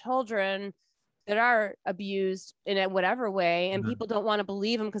these children that are abused in whatever way, and people don't want to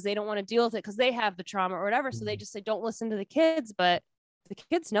believe them because they don't want to deal with it because they have the trauma or whatever. So they just say, don't listen to the kids, but the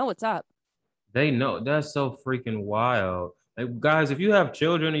kids know what's up. They know. That's so freaking wild. Like, guys, if you have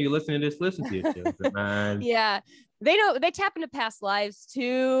children and you listen to this, listen to your children, man. Yeah. They know, they tap into past lives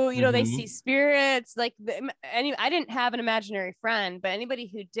too. They see spirits. Like, I didn't have an imaginary friend, but anybody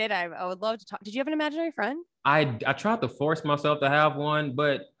who did, I would love to talk. Did you have an imaginary friend? I tried to force myself to have one,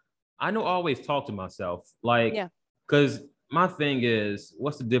 but I know I always talk to myself. Like, because my thing is,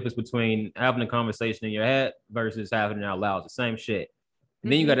 what's the difference between having a conversation in your head versus having it out loud? It's the same shit.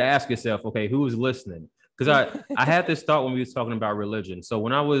 And then you got to ask yourself, okay, who's listening? Because I had this thought when we was talking about religion. So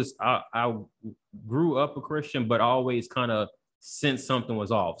when I grew up a Christian, but always kind of sensed something was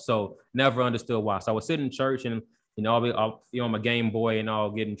off. So never understood why. So I was sitting in church and, I'll be on my Game Boy and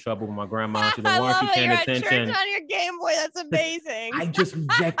I'll get in trouble with my grandma. She's like, why aren't you paying attention? On your Game Boy, that's amazing. I just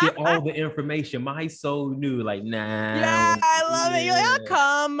rejected all the information. My soul knew, like, nah. Yeah, I love it. You're like, I'll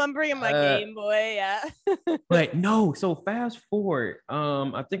come. I'm bringing my Game Boy. Yeah. But no. So fast forward.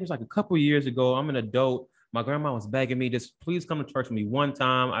 I think it was like a couple of years ago. I'm an adult. My grandma was begging me, just please come to church with me one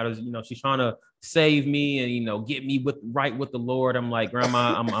time. I was, she's trying to save me and, get me right with the Lord. I'm like,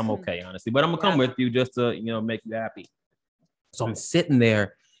 Grandma, I'm okay, honestly, but I'm gonna come with you just to, make you happy. So I'm sitting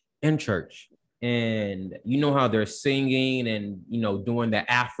there in church, and how they're singing and, doing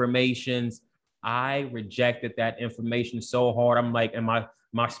the affirmations. I rejected that information so hard. I'm like, and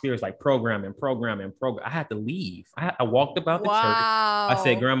my spirit's like programming. I had to leave. I walked about the church. I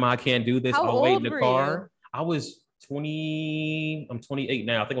said, Grandma, I can't do this. I'll wait in the car. I was 20, I'm 28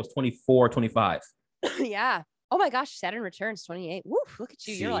 now. I think I was 24, 25. Yeah. Oh my gosh, Saturn returns 28. Woo, look at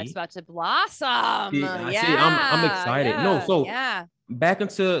you. Your life's about to blossom. See, I'm excited. Back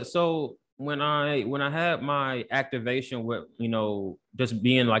into, so when I had my activation with, just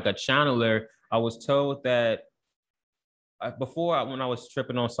being like a channeler, I was told that when I was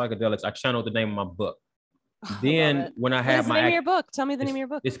tripping on psychedelics, I channeled the name of my book. Then when I had the name of your book? Tell me the name of your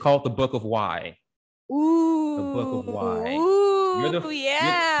book. It's called The Book of Why. Ooh. The Book of Why. Ooh, you're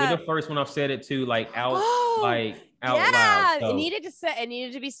the first one I've said it to, like out loud. So it needed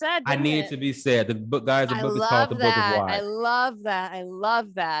to be said. I needed to be said. The book, guys, the book is called The Book of Why. I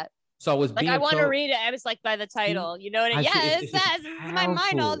love that. So I was like, I want to read it. I was like, by the title, you know what I mean? It's in my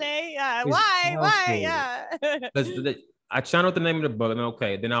mind all day. Yeah. Why? Yeah. I channeled the name of the book,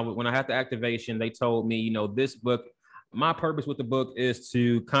 and then when I had the activation, they told me, this book, my purpose with the book is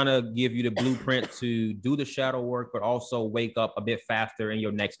to kind of give you the blueprint to do the shadow work, but also wake up a bit faster in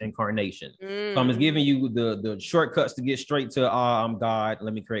your next incarnation. So I'm just giving you the shortcuts to get straight to, I'm God,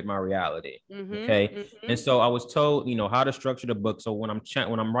 let me create my reality. And so I was told, how to structure the book. So when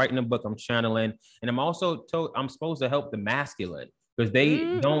I'm writing a book, I'm channeling, and I'm also told I'm supposed to help the masculine, because they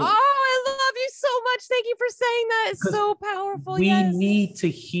don't. Oh, I love you so much. Thank you for saying that. It's so powerful. We need to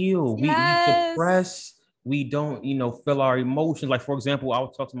heal. We suppress. We don't, feel our emotions. Like, for example, I'll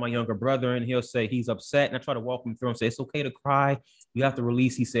talk to my younger brother and he'll say he's upset, and I try to walk him through and say, it's okay to cry. You have to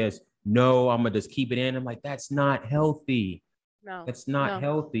release. He says, no, I'm going to just keep it in. I'm like, that's not healthy. No, it's not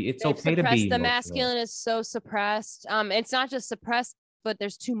healthy. It's okay to be the masculine is so suppressed. It's not just suppressed but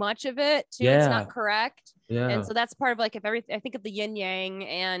there's too much of it too. Yeah. It's not correct. Yeah. And so that's part of like, if everything, I think of the yin yang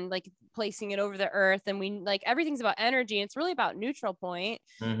and like placing it over the earth, and we like, everything's about energy. And it's really about neutral point.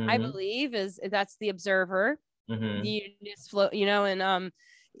 I believe that's the observer. You just float, you know, and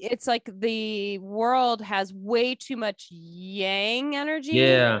it's like the world has way too much yang energy.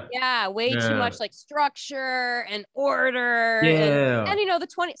 Way too much like structure and order. And you know, the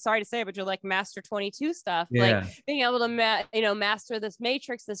 20, sorry to say, but you're like master 22 stuff, like being able to master this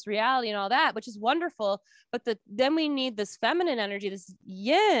matrix, this reality and all that, which is wonderful. But then we need this feminine energy, this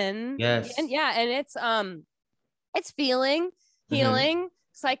yin. And it's feeling, healing,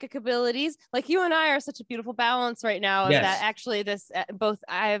 psychic abilities. Like you and I are such a beautiful balance right now. Of that actually, this both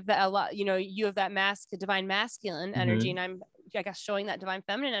I have a lot. You know, you have that divine masculine energy, and I'm, I guess, showing that divine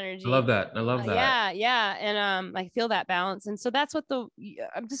feminine energy. I love that. And I feel that balance, and so that's what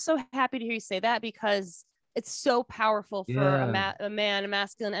I'm just so happy to hear you say that, because it's so powerful for a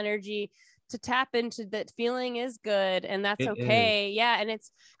masculine energy to tap into. That feeling is good, and that's okay. And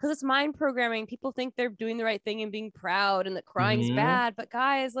it's because it's mind programming. People think they're doing the right thing and being proud, and that crying's bad, but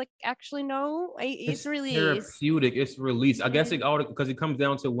guys, like, actually no, it's release. Therapeutic. It's release. I guess it all, because it comes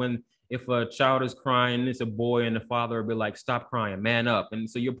down to if a child is crying, it's a boy, and the father will be like, stop crying, man up. And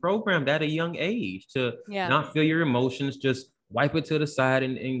so you're programmed at a young age to not feel your emotions, just wipe it to the side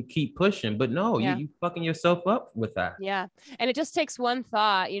and keep pushing. But no, you fucking yourself up with that. Yeah. And it just takes one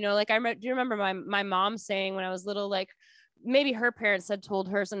thought, you know, like do you remember my mom saying when I was little, like, maybe her parents had told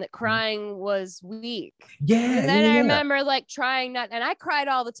her something, that crying was weak. And then I remember like trying not, and I cried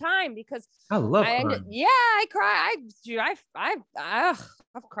all the time because I love crying. I cry.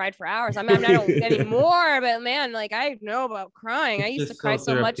 I've cried for hours. I mean, I don't anymore, but man, like, I know about crying. I used to cry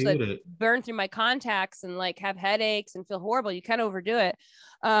so much that burn through my contacts and like have headaches and feel horrible. You can't overdo it.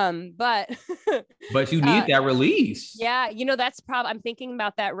 But you need that release. Yeah. You know, that's I'm thinking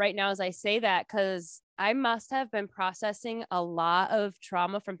about that right now as I say that, because I must have been processing a lot of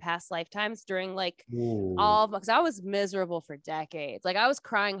trauma from past lifetimes during like because I was miserable for decades. Like I was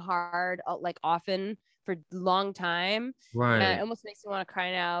crying hard, like often for a long time. Right. And it almost makes me want to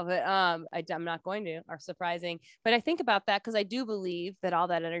cry now, but I'm not going to, or surprising. But I think about that because I do believe that all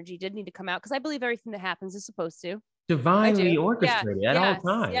that energy did need to come out, because I believe everything that happens is supposed to. Divinely orchestrated at all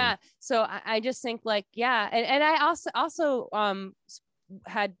times. Yeah. So I just think like, and I also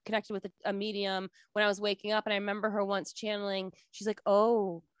had connected with a medium when I was waking up, and I remember her once channeling. She's like,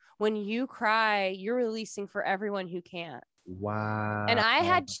 "Oh, when you cry, you're releasing for everyone who can't." Wow. And I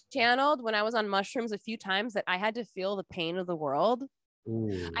had channeled when I was on mushrooms a few times that I had to feel the pain of the world.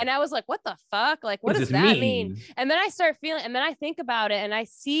 And I was like, what the fuck? Like, what does that mean? And then I start feeling, and then I think about it, and I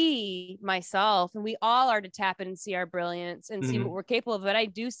see myself, and we all are to tap in and see our brilliance and see what we're capable of. But I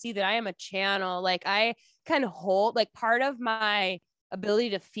do see that I am a channel. Like I kind of hold, like, part of my ability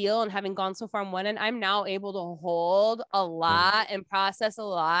to feel, and having gone so far on one end, I'm now able to hold a lot and process a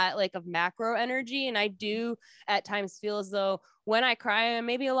lot, like, of macro energy. And I do at times feel as though when I cry, and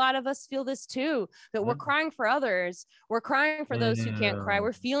maybe a lot of us feel this too, that we're crying for others. We're crying for those who can't cry.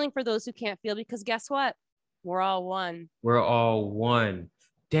 We're feeling for those who can't feel, because guess what? We're all one. We're all one.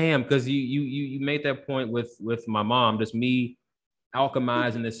 Damn, because you made that point with my mom, just me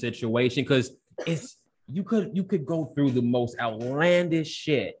alchemizing the situation, because it's you could go through the most outlandish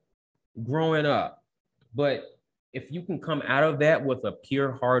shit growing up, but if you can come out of that with a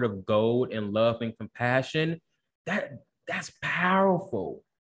pure heart of gold and love and compassion, that's powerful.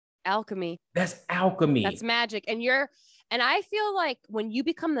 Alchemy. That's alchemy. That's magic. And I feel like when you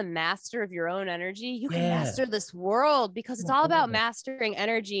become the master of your own energy, you can master this world, because it's all about mastering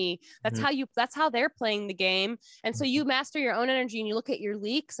energy. That's how they're playing the game. And so you master your own energy, and you look at your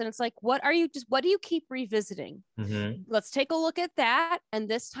leaks, and it's like, what do you keep revisiting? Let's take a look at that. And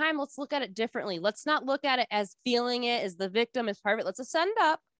this time, let's look at it differently. Let's not look at it as feeling it as the victim, as part of it. Let's ascend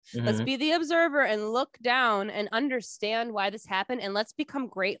up. Let's be the observer and look down and understand why this happened. And let's become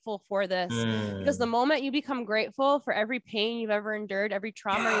grateful for this, because the moment you become grateful for every pain you've ever endured, every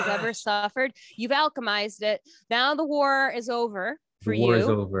trauma you've ever suffered, you've alchemized it. Now the war is over for you. The war is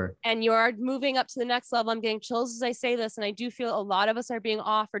over. And you're moving up to the next level. I'm getting chills as I say this. And I do feel a lot of us are being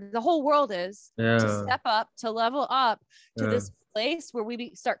offered, the whole world is, to step up, to level up to this place where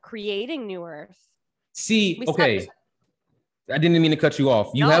we start creating new earth. I didn't mean to cut you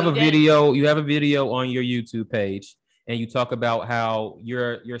off. You have a video on your YouTube page, and you talk about how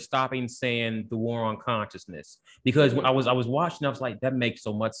you're stopping saying the war on consciousness, because when I was watching, I was like, that makes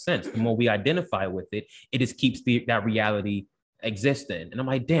so much sense. The more we identify with it, it just keeps that reality existing. And I'm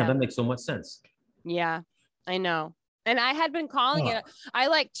like, damn, that makes so much sense. Yeah, I know. And I had been calling it. I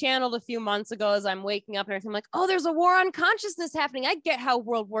like channeled a few months ago as I'm waking up and everything. I'm like, oh, there's a war on consciousness happening. I get how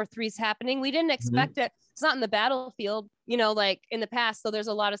World War III is happening. We didn't expect it. It's not in the battlefield, you know, like in the past. So there's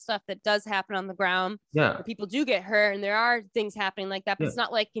a lot of stuff that does happen on the ground. Yeah. Where people do get hurt and there are things happening like that. But it's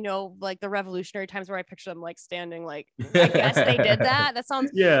not like, you know, like the revolutionary times where I picture them like standing like, I guess they did that. That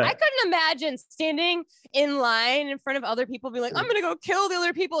sounds, I couldn't imagine standing in line in front of other people being like, I'm going to go kill the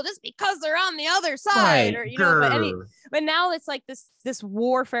other people just because they're on the other side. Or, you know, but now it's like this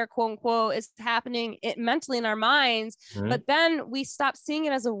warfare, quote unquote, is happening mentally in our minds. But then we stop seeing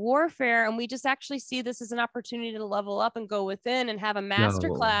it as a warfare and we just actually see this as an opportunity to level up and go within and have a master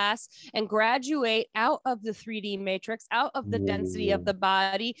class and graduate out of the 3D matrix, out of the density of the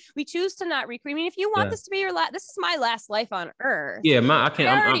body. We choose to not recreate. I mean, if you want this to be your last, this is my last life on earth. Yeah, I can't.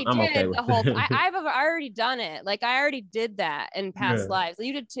 I'm okay with the whole. I've already done it. Like I already did that in past lives.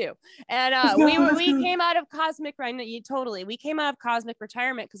 You did too. And we came out of cosmic. Totally. We came out of cosmic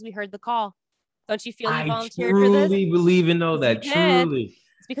retirement because we heard the call. Don't you feel you volunteered for this? I truly believe in that. Truly.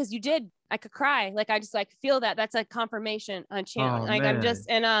 It's because you did. I could cry. Like I just like feel that. That's a confirmation on channel. Like man. I'm just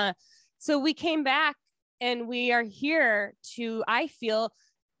so we came back and we are here to, I feel,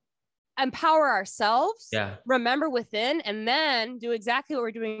 empower ourselves, remember within, and then do exactly what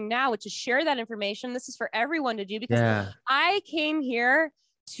we're doing now, which is share that information. This is for everyone to do because I came here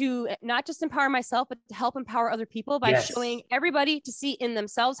to not just empower myself, but to help empower other people by showing everybody to see in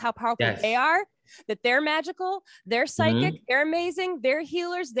themselves how powerful they are, that they're magical, they're psychic, they're amazing, they're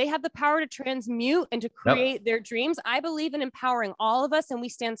healers, they have the power to transmute and to create their dreams. I believe in empowering all of us, and we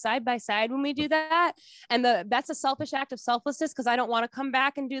stand side by side when we do that. And that's a selfish act of selflessness because I don't want to come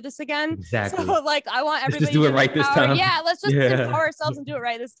back and do this again. Exactly. So like I want everybody to do it right this time. Yeah, let's just empower ourselves and do it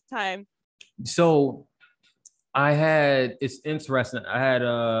right this time. So it's interesting. I had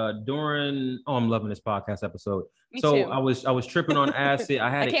I'm loving this podcast episode. Me too. I was tripping on acid.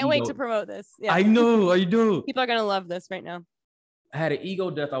 I can't wait to promote this. Yeah. I know, I do. People are gonna love this right now. I had an ego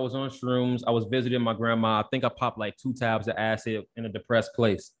death. I was on shrooms. I was visiting my grandma. I think I popped like 2 tabs of acid in a depressed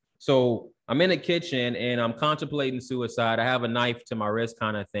place. So I'm in the kitchen and I'm contemplating suicide. I have a knife to my wrist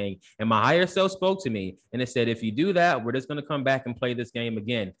kind of thing. And my higher self spoke to me and it said, if you do that, we're just going to come back and play this game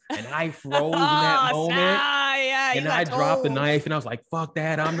again. And I froze in that moment. And I dropped the knife and I was like, fuck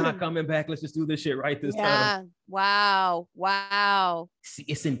that. I'm not coming back. Let's just do this shit right this time. Wow. See,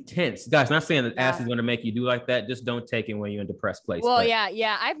 it's intense. Guys, not saying that acid is going to make you do like that. Just don't take it when you're in a depressed place. Well,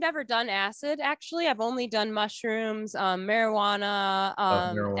 yeah. I've never done acid, actually. I've only done mushrooms, marijuana,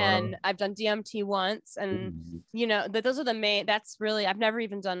 and I've done DMT once. And, you know, those are the main, that's really, I've never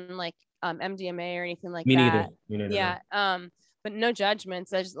even done like MDMA or anything like that. Me neither. Yeah. But no judgments.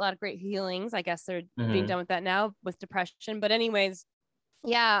 There's a lot of great healings. I guess they're being done with that now with depression. But anyways,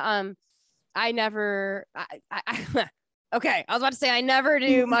 I never, okay. I was about to say I never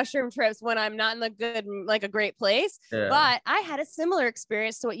do mushroom trips when I'm not in a great place, but I had a similar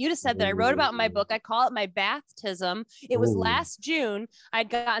experience to what you just said that I wrote about in my book. I call it my baptism. It was last June. I'd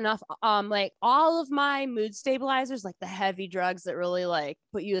gotten off, like all of my mood stabilizers, like the heavy drugs that really like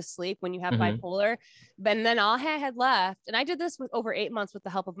put you to sleep when you have bipolar. And then all I had left, and I did this with over 8 months with the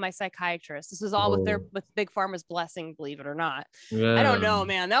help of my psychiatrist. This was all with Big Pharma's blessing, believe it or not. I don't know,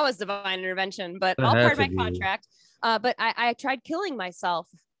 man. That was divine intervention, but all part of my contract. But I tried killing myself.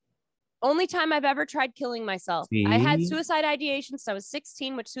 Only time I've ever tried killing myself. I had suicide ideation since I was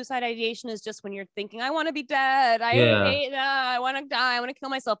 16, which suicide ideation is just when you're thinking, I want to be dead. I want to die. I want to kill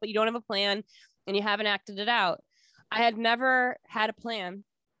myself, but you don't have a plan and you haven't acted it out. I had never had a plan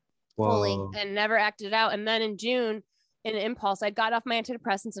fully and never acted it out. And then in June, in an impulse, I got off my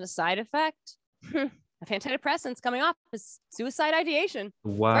antidepressants, and a side effect of antidepressants coming off is suicide ideation.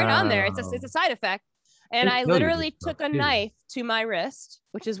 Wow. Right on there. It's a side effect. And I literally took a knife to my wrist,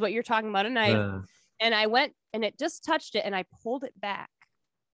 which is what you're talking about, a knife. And I went and it just touched it and I pulled it back.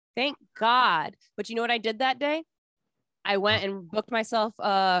 Thank God. But you know what I did that day? I went and booked myself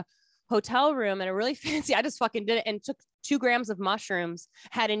a hotel room and a really fancy, I just fucking did it and took 2 grams of mushrooms,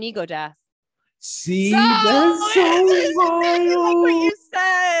 had an ego death. See, that's so wild. Like what you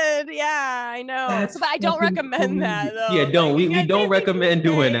said. Yeah, I know. But I don't recommend that though. Yeah, don't. We don't recommend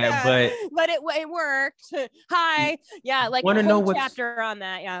doing that, but it worked. Hi. Yeah, like a whole chapter on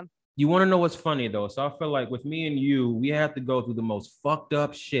that. Yeah. You want to know what's funny though? So I feel like with me and you, we have to go through the most fucked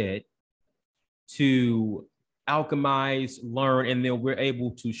up shit to alchemize, learn, and then we're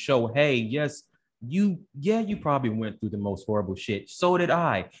able to show, hey, yes, you probably went through the most horrible shit. So did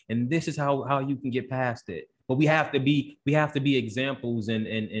I. And this is how you can get past it. But we have to be examples and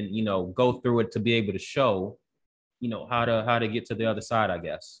you know, go through it to be able to show, you know, how to get to the other side, I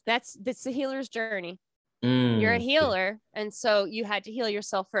guess. That's the healer's journey. You're a Mm. healer, and so you had to heal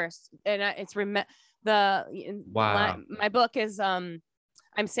yourself first. And it's Wow. my book is I'm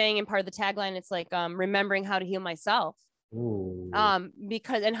saying in part of the tagline, it's like remembering how to heal myself. Ooh.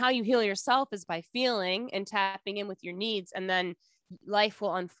 Because and how you heal yourself is by feeling and tapping in with your needs, and then life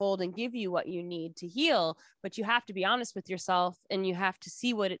will unfold and give you what you need to heal. But you have to be honest with yourself, and you have to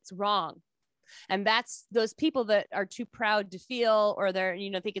see what it's wrong. And that's those people that are too proud to feel, or they're,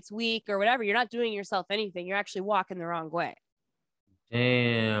 think it's weak or whatever. You're not doing yourself anything. You're actually walking the wrong way.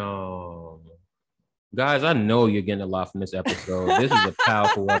 Damn. Guys, I know you're getting a lot from this episode. This is a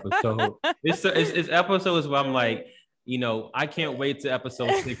powerful episode. It's episodes where I'm like, I can't wait to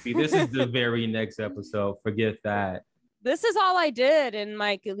episode 60. This is the very next episode. Forget that. This is all I did in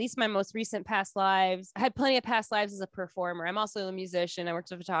at least my most recent past lives. I had plenty of past lives as a performer. I'm also a musician. I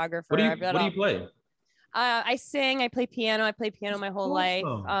worked as a photographer. What do you play? I sing. I play piano. I played piano my whole life.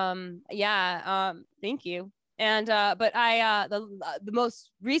 Thank you. And but the most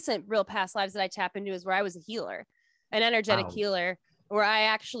recent real past lives that I tap into is where I was a healer, an energetic healer, where I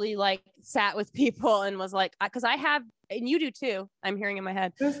actually sat with people and was like, because I have, and you do too, I'm hearing in my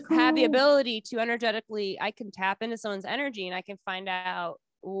head, have the ability to energetically, I can tap into someone's energy and I can find out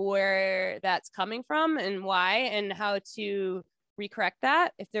where that's coming from and why, and how to recorrect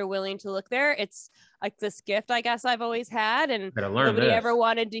that if they're willing to look there. It's like this gift I guess I've always had, and nobody ever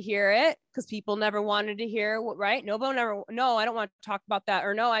wanted to hear it because people never wanted to hear right. Nobody never, no, I don't want to talk about that,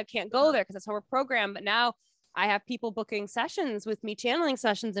 or no, I can't go there, because that's how we're programmed. But now I have people booking sessions with me, channeling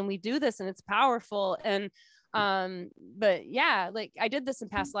sessions, and we do this and it's powerful. And but yeah, I did this in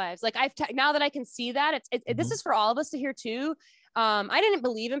past lives. Now that I can see that this is for all of us to hear too. I didn't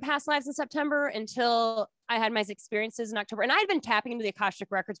believe in past lives in September until I had my experiences in October, and I'd been tapping into the Akashic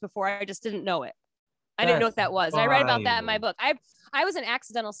records before. I just didn't know it. I didn't know what that was. I write about that in my book. I was an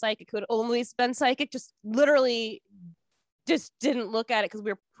accidental psychic who had only been psychic, just literally just didn't look at it because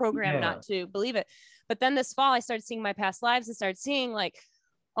we were programmed not to believe it. But then this fall, I started seeing my past lives and started seeing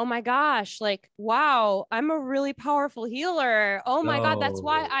oh my gosh, wow, I'm a really powerful healer. Oh my God, that's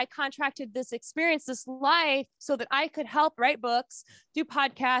why I contracted this experience, this life, so that I could help write books, do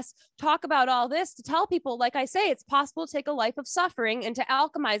podcasts, talk about all this, to tell people, like I say, it's possible to take a life of suffering and to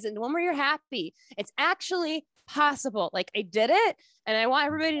alchemize it into one where you're happy. It's actually possible. I did it, and I want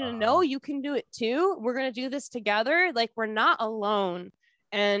everybody to know you can do it too. We're going to do this together. We're not alone.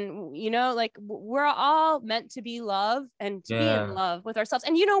 And we're all meant to be love and to be in love with ourselves.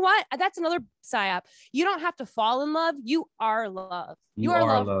 And you know what, that's another psyop. You don't have to fall in love. You are love. You are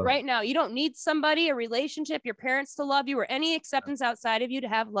love right now. You don't need somebody, a relationship, your parents to love you, or any acceptance outside of you to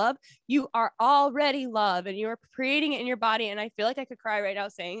have love. You are already love, and you're creating it in your body. And I feel like I could cry right now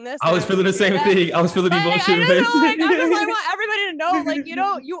saying this. I was feeling the same thing. I was feeling emotional. I want everybody to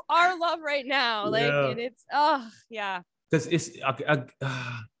know, you are love right now. And it's because it's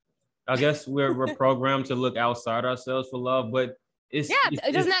I guess we're programmed to look outside ourselves for love, but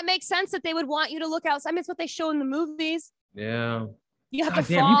doesn't that make sense that they would want you to look outside? I mean, it's what they show in the movies. Yeah. You have to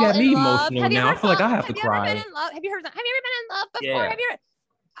fall. You got me emotional now. I feel like I have to cry. Have you ever been in love before?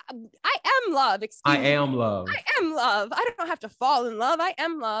 I am love. I am love. I am love. I don't have to fall in love. I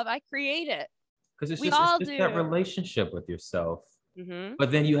am love. I create it. Because it's just that relationship with yourself. Mm-hmm.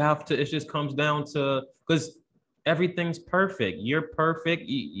 But then it just comes down to, because everything's perfect. You're perfect,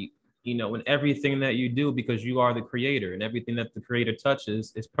 in everything that you do, because you are the creator, and everything that the creator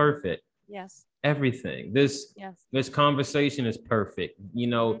touches is perfect. Yes. Everything. This conversation is perfect.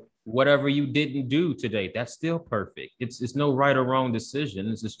 Whatever you didn't do today, that's still perfect. It's no right or wrong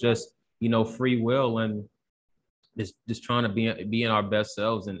decisions. It's just, free will, and just trying to be in our best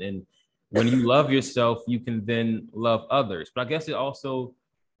selves. And when you love yourself, you can then love others. But I guess it also,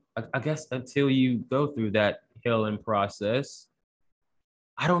 until you go through that healing process,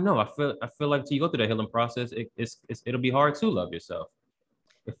 I don't know. I feel like till you go through the healing process, it'll be hard to love yourself.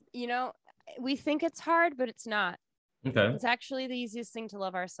 We think it's hard, but it's not. Okay. It's actually the easiest thing to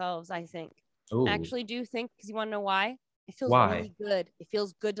love ourselves, I think. Ooh. I actually do think, because you want to know why? It feels really good. It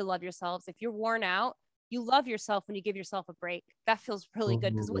feels good to love yourselves. If you're worn out, you love yourself when you give yourself a break. That feels really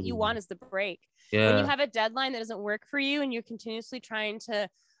good, because what you want is the break. Yeah. When you have a deadline that doesn't work for you and you're continuously trying to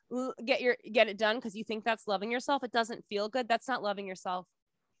get it done because you think that's loving yourself, it doesn't feel good. That's not loving yourself.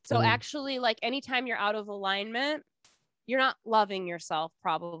 So actually, anytime you're out of alignment, you're not loving yourself,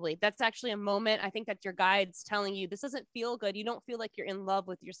 probably. That's actually a moment, I think, that your guide's telling you, this doesn't feel good. You don't feel like you're in love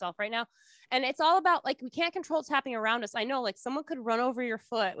with yourself right now. And it's all about, we can't control what's happening around us. I know, someone could run over your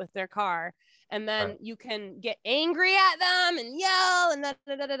foot with their car, and then you can get angry at them and yell and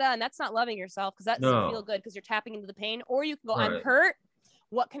and that's not loving yourself, because that doesn't feel good, because you're tapping into the pain. Or you can go, I'm hurt.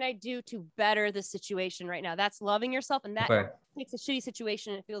 what can I do to better the situation right now? That's loving yourself. And that makes a shitty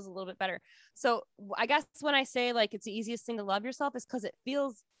situation. It feels a little bit better. So I guess when I say like, it's the easiest thing to love yourself is because it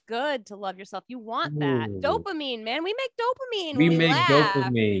feels good to love yourself. You want that dopamine, man. We make dopamine. We when make laugh.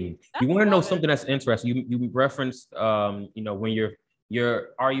 dopamine. You want to know something that's interesting? You referenced, you know, when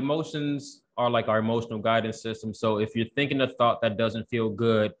our emotions are like our emotional guidance system. So if you're thinking a thought that doesn't feel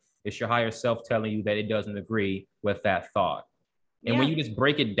good, it's your higher self telling you that it doesn't agree with that thought. And when you just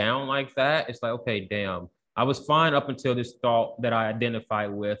break it down like that, it's like, okay, damn, I was fine up until this thought that I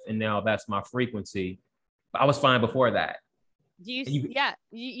identified with, and now that's my frequency. But I was fine before that. Do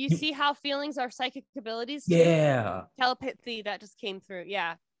you see how feelings are psychic abilities? Yeah. Telepathy that just came through.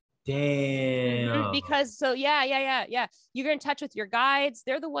 Yeah. Damn. Because you're in touch with your guides.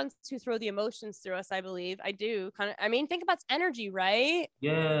 They're the ones who throw the emotions through us, I believe. I do kind of, I mean, think about energy, right?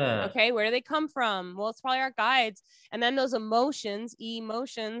 Yeah. Okay, where do they come from? Well, it's probably our guides. And then those emotions,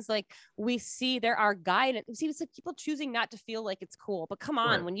 like we see they're our guidance. See, it's like people choosing not to feel like it's cool. But come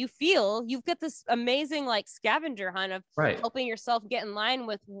on, when you feel, you've got this amazing like scavenger hunt of helping yourself get in line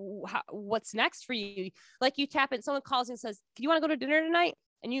with what's next for you. Like you tap in, someone calls you and says, "Do you want to go to dinner tonight?"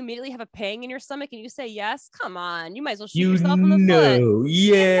 And you immediately have a pang in your stomach and you say yes. Come on, you might as well shoot yourself in the foot.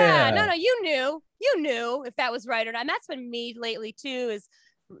 Yeah. No, you knew if that was right or not. And that's been me lately too, is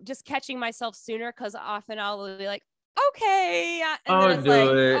just catching myself sooner, because often I'll be like, okay, and then it's like,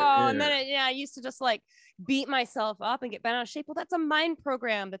 and then I used to just like beat myself up and get bent out of shape. Well, that's a mind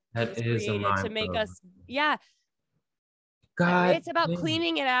program that was created to make us, God, it's about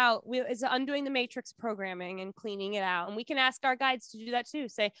cleaning it out. It's undoing the matrix programming and cleaning it out. And we can ask our guides to do that too.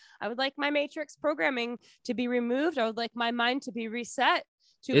 Say, I would like my matrix programming to be removed. I would like my mind to be reset.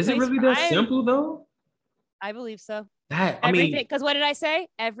 Is it really that simple though? I believe so. Everything, because what did I say?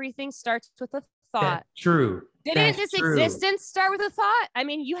 Everything starts with a thought. That's true. Didn't this existence start with a thought? I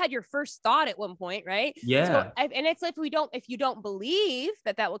mean, you had your first thought at one point, right? Yeah. So, and it's like, if you don't believe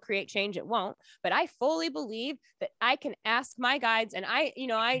that will create change, it won't. But I fully believe that I can ask my guides, and I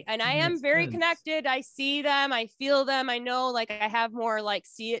am very connected. I see them, I feel them. I know, like, I have more like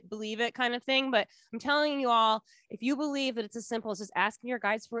see it, believe it kind of thing. But I'm telling you all, if you believe that it's as simple as just asking your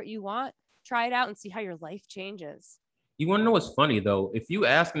guides for what you want, try it out and see how your life changes. You want to know what's funny though? If you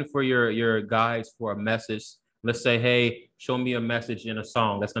asking for your guides for a message, let's say, hey, show me a message in a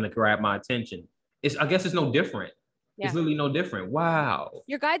song that's going to grab my attention. I guess it's no different. Yeah. It's literally no different. Wow.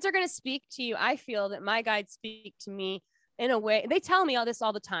 Your guides are going to speak to you. I feel that my guides speak to me in a way. They tell me all this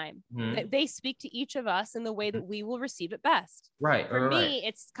all the time. Mm-hmm. They speak to each of us in the way that we will receive it best. Right. For me,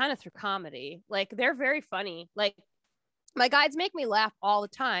 it's kind of through comedy. Like, they're very funny. Like, my guides make me laugh all the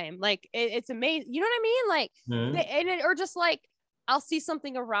time. Like, it's amazing. You know what I mean? Like, or just like, I'll see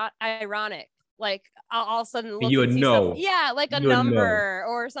something ironic. Like, I'll all of a sudden look and know. Like a number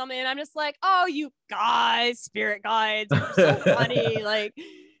or something. And I'm just like, oh, you guys, spirit guides, are so funny. Like,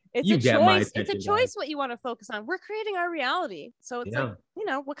 it's a choice. It's a choice what you want to focus on. We're creating our reality. So it's like,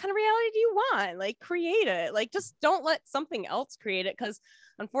 what kind of reality do you want? Like, create it. Like, just don't let something else create it. Because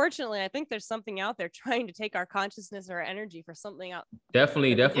unfortunately, I think there's something out there trying to take our consciousness or our energy for something else.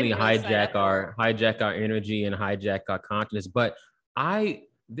 Definitely hijack our energy and hijack our consciousness. But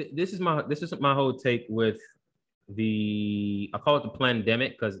this is my whole take with I call it the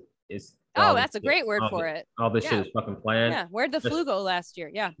pandemic, because it's that's a great word for it. All this shit is fucking planned. Yeah, where'd the flu go last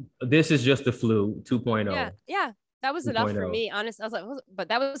year? Yeah, this is just the flu 2.0. Yeah, that was enough for me. Honestly, I was like,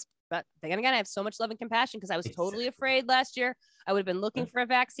 but then again, I have so much love and compassion because I was totally afraid last year. I would have been looking for a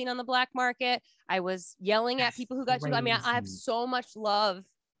vaccine on the black market. I was yelling at people who got you. I mean, I have so much love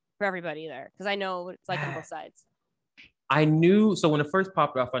for everybody there because I know it's like on both sides. I knew, so when it first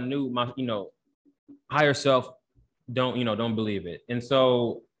popped off, I knew my, higher self don't believe it. And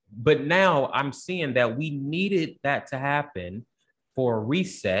so, but now I'm seeing that we needed that to happen for a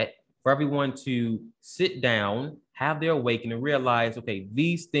reset, for everyone to sit down, have their awakening, and realize, okay,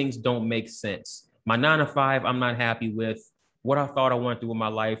 these things don't make sense. My 9 to 5, I'm not happy with. What I thought I wanted to do with my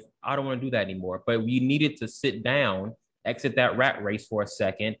life, I don't want to do that anymore. But we needed to sit down, exit that rat race for a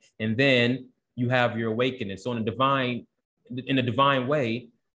second, and then you have your awakening. So in a divine way,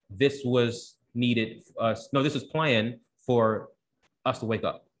 this was needed for us. No, this was planned for us to wake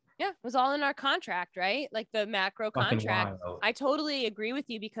up. Yeah, it was all in our contract, right? Like the macro contract. I totally agree with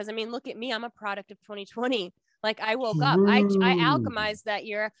you because, I mean, look at me. I'm a product of 2020. Like, I woke up. I alchemized that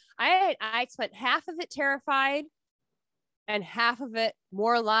year. I spent half of it terrified and half of it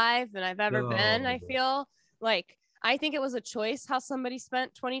more alive than I've ever been. I feel like, I think it was a choice how somebody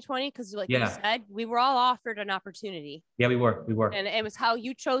spent 2020 because, like you said, we were all offered an opportunity. Yeah, we were. And it was how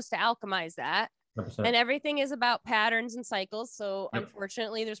you chose to alchemize that. 100%. And everything is about patterns and cycles. So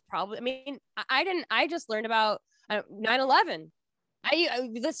unfortunately, there's probably, I mean, I just learned about 9/11.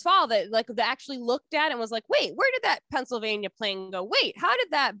 This fall that actually looked at and was like, wait, where did that Pennsylvania plane go? Wait, how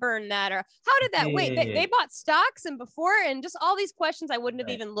did that burn that? Or how did that, wait, they bought stocks and before, and just all these questions I wouldn't have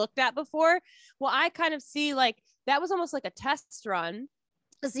even looked at before. Well, I kind of see like, that was almost like a test run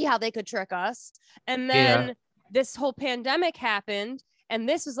to see how they could trick us. And then this whole pandemic happened, and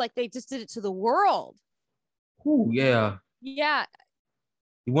this was like, they just did it to the world. Ooh, yeah. Yeah.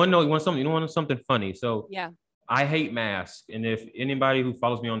 You want to know something funny? So yeah. I hate masks. And if anybody who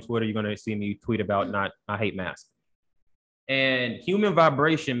follows me on Twitter, you're going to see me tweet about I hate masks. And Human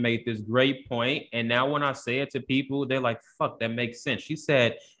Vibration made this great point. And now when I say it to people, they're like, fuck, that makes sense. She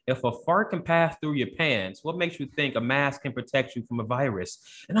said, if a fart can pass through your pants, what makes you think a mask can protect you from a virus?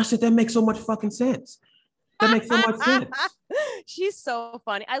 And I said, that makes so much fucking sense. That makes so much sense. She's so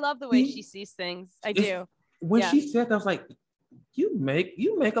funny. I love the way she sees things. I do. When she said that, I was like, you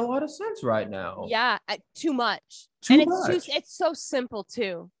make a lot of sense right now. Yeah, too much. It's so simple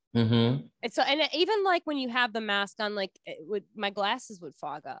too. Mm-hmm. It's so, and even like when you have the mask on, like my glasses would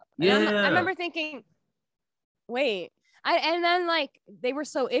fog up. And yeah, I remember thinking, wait. And then like they were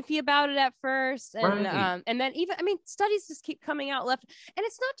so iffy about it at first, and and then even, I mean, studies just keep coming out left, and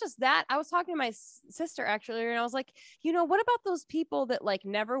it's not just that. I was talking to my sister actually, and I was like, what about those people that like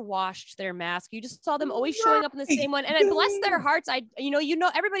never washed their mask? You just saw them always showing up in the same one, and bless their hearts,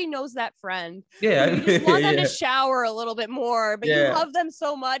 everybody knows that friend. Yeah, you just want them to shower a little bit more, but you love them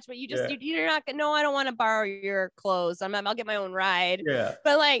so much, but you just you're not. No, I don't want to borrow your clothes. I'll get my own ride. Yeah,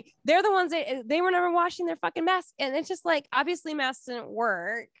 but like they're the ones they were never washing their fucking mask, and it's just like, obviously masks didn't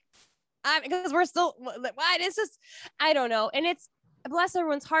work because we're still, what? It's just, I don't know. And it's, bless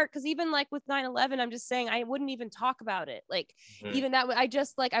everyone's heart, because even like with 9/11, I'm just saying I wouldn't even talk about it. Like even that, I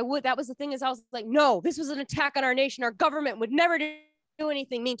just like, I would, that was the thing, is I was like, no, this was an attack on our nation. Our government would never do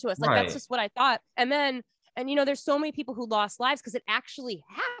anything mean to us. Like that's just what I thought. And then, and there's so many people who lost lives because it actually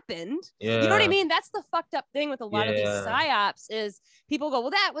happened. You know what I mean? That's the fucked up thing with a lot of these psyops, is people go, well,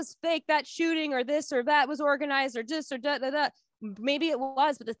 that was fake, that shooting, or this, or that was organized, or this, or that. Maybe it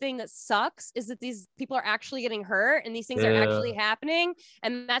was, but the thing that sucks is that these people are actually getting hurt, and these things are actually happening.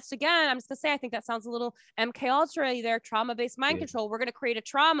 And that's, again, I'm just gonna say, I think that sounds a little MK Ultra there, trauma-based mind control. We're gonna create a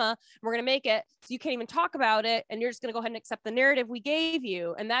trauma, we're gonna make it so you can't even talk about it, and you're just gonna go ahead and accept the narrative we gave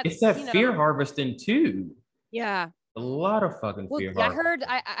you. And that's, it's that fear harvesting too. Yeah, a lot of fucking fear.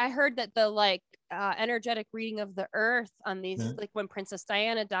 I heard that the energetic reading of the earth on these, like when Princess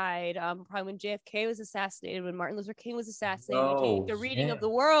Diana died, probably when JFK was assassinated, when Martin Luther King was assassinated, the reading of the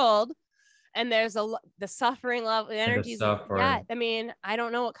world. And there's the suffering, love, the energies. Yeah, I mean, I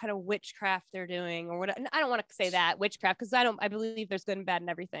don't know what kind of witchcraft they're doing, or what. I don't want to say that witchcraft, because I believe there's good and bad in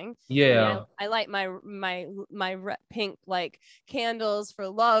everything. Yeah, I light my pink like candles for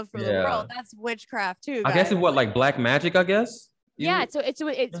love for the world. That's witchcraft too, guys. I guess it's what, like black magic, I guess. Yeah, so it's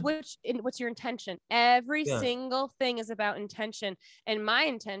what's your intention? Every single thing is about intention, and my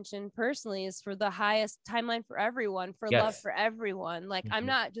intention personally is for the highest timeline for everyone, for love for everyone. Like I'm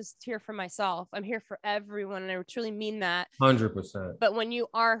not just here for myself; I'm here for everyone, and I truly mean that. 100%. But when you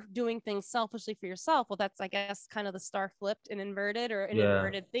are doing things selfishly for yourself, well, that's, I guess, kind of the star flipped and inverted, or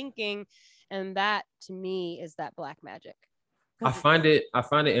inverted thinking, and that to me is that black magic. I find it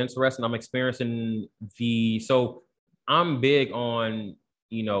interesting. I'm experiencing I'm big on,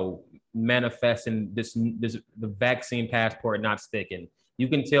 manifesting the vaccine passport not sticking. You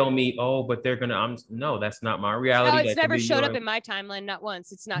can tell me, oh, but they're gonna. No, that's not my reality. No, it's never showed up in my timeline, not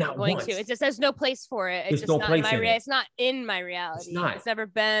once. It's not going to. It just, there's no place for it. It's just not in my reality. It's not in my reality. It's never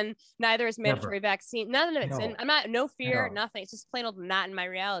been. Neither is mandatory vaccine. None of it's in. I'm not, no fear, nothing. It's just plain old not in my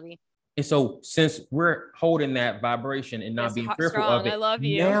reality. And so, since we're holding that vibration and not being fearful of it, I love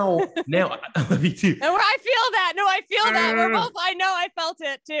you. Now I love you too. And I feel that. No, I feel that. We're both. I know. I felt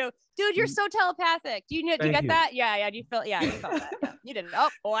it too, dude. You're so telepathic. Do you get that? Yeah. Do you feel? Yeah, you felt that. Yeah. You didn't.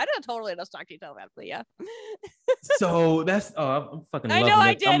 Oh, I didn't totally just talk to you telepathically. Yeah. So that's. I'm fucking. I know.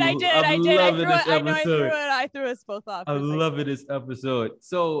 I did. I threw us both off. I love this episode.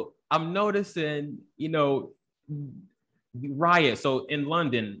 So I'm noticing, riot. So in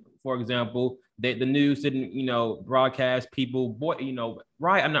London, for example, the news didn't, broadcast people,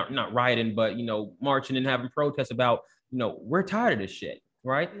 riot. I'm not rioting, but marching and having protests about, we're tired of this shit,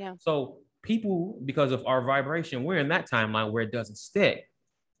 right? Yeah. So people, because of our vibration, we're in that timeline where it doesn't stick,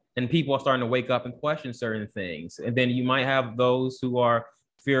 and people are starting to wake up and question certain things. And then you might have those who are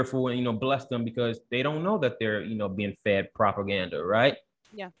fearful and bless them because they don't know that they're being fed propaganda, right?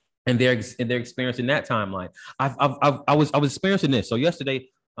 Yeah. And they're experiencing that timeline. I was experiencing this. So yesterday,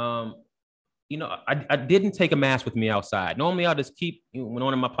 you know, I didn't take a mask with me outside. Normally, I'll just keep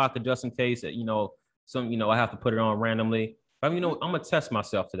one in my pocket just in case, you know, I have to put it on randomly. But, you know, I'm going to test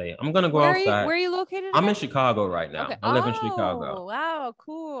myself today. I'm going to go outside. Where are you located? I'm in Chicago right now. Okay. I live in Chicago. Wow,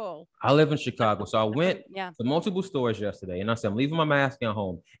 cool. I live in Chicago. So I went Yeah. to multiple stores yesterday and I said, I'm leaving my mask at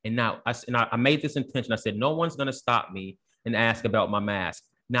home. And now I made this intention. I said, no one's going to stop me and ask about my mask.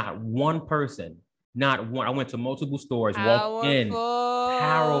 Not one person. Not one. I went to multiple stores, walked in.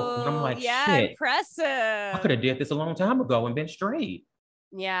 Powerful. And I'm like, shit. Impressive. I could have did this a long time ago and been straight.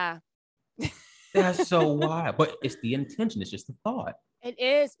 Yeah. That's so wild. But it's the intention. It's just the thought. It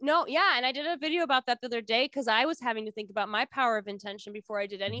is. No, yeah. And I did a video about that the other day because I was having to think about my power of intention before I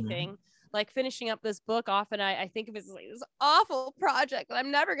did anything. Like finishing up this book, often I think of it as like this awful project that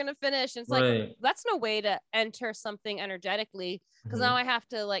I'm never going to finish. And it's like, that's no way to enter something energetically because now I have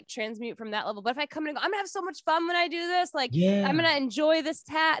to like transmute from that level. But if I come in and go, I'm gonna have so much fun when I do this. Like, I'm going to enjoy this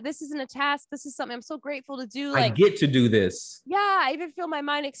task. This isn't a task. This is something I'm so grateful to do. Like, I get to do this. Yeah. I even feel my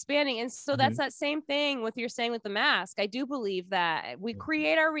mind expanding. And so that's that same thing with you're saying with the mask. I do believe that we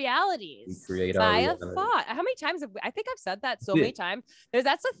create our realities by a thought. How many times I think I've said that so many times.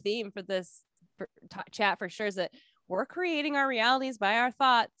 That's a theme for this chat for sure, is that we're creating our realities by our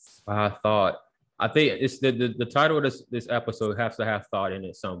thoughts. By our thought. I think it's the title of this episode has to have thought in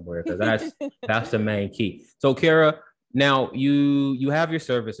it somewhere, because that's the main key. So Kara, now you have your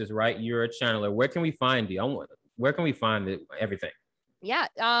services, right? You're a channeler. Where can we find you? Where can we find everything? Yeah.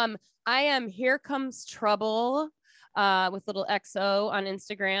 I am Here Comes Trouble with little XO on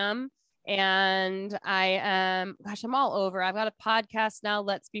Instagram. And I am, I'm all over. I've got a podcast now,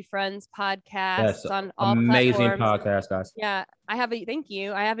 Let's Be Friends podcast on all amazing platforms. Podcast, guys. Yeah, thank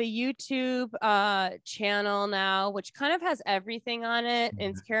you. I have a YouTube channel now, which kind of has everything on it. And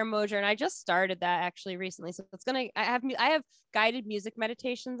it's Kara Mosier, and I just started that actually recently. So I have guided music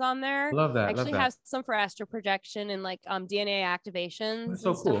meditations on there. Love that. I actually have some for astral projection and like DNA activations and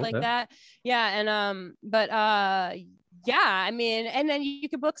stuff like that. Yeah, and yeah, I mean, and then you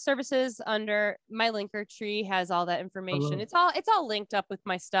can book services under my Linktree has all that information. It's all linked up with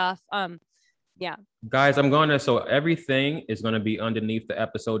my stuff. Yeah. Guys, so everything is going to be underneath the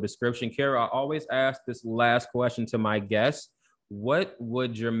episode description. Kara, I always ask this last question to my guests. What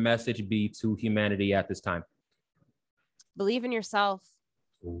would your message be to humanity at this time? Believe in yourself.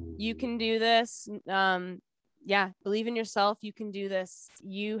 Ooh. You can do this. Yeah, believe in yourself. You can do this.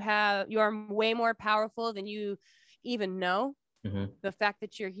 You are way more powerful than you even know. The fact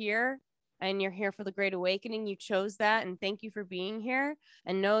that you're here and you're here for the Great Awakening, you chose that, and thank you for being here,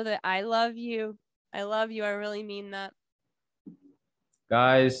 and know that I love you. I love you. I really mean that.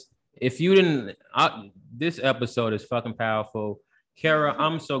 Guys, if you didn't, this episode is fucking powerful. Kara,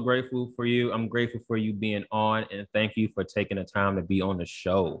 I'm so grateful for you. I'm grateful for you being on, and thank you for taking the time to be on the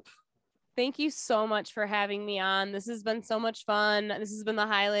show. Thank you so much for having me on. This has been so much fun. This has been the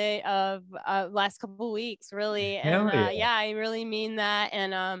highlight of last couple of weeks, really. And yeah, I really mean that.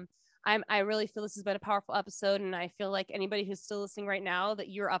 And I really feel this has been a powerful episode. And I feel like anybody who's still listening right now, that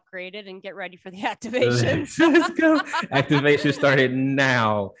you're upgraded and get ready for the activation. Let's go. Activation started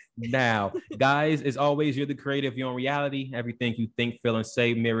now. Guys, as always, you're the creator of your own reality. Everything you think, feel, and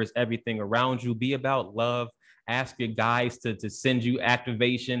say mirrors everything around you. Be about love. Ask your guides to send you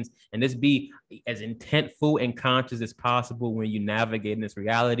activations, and this be as intentful and conscious as possible when you navigate in this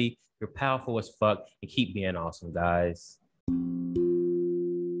reality. You're powerful as fuck, and keep being awesome, guys.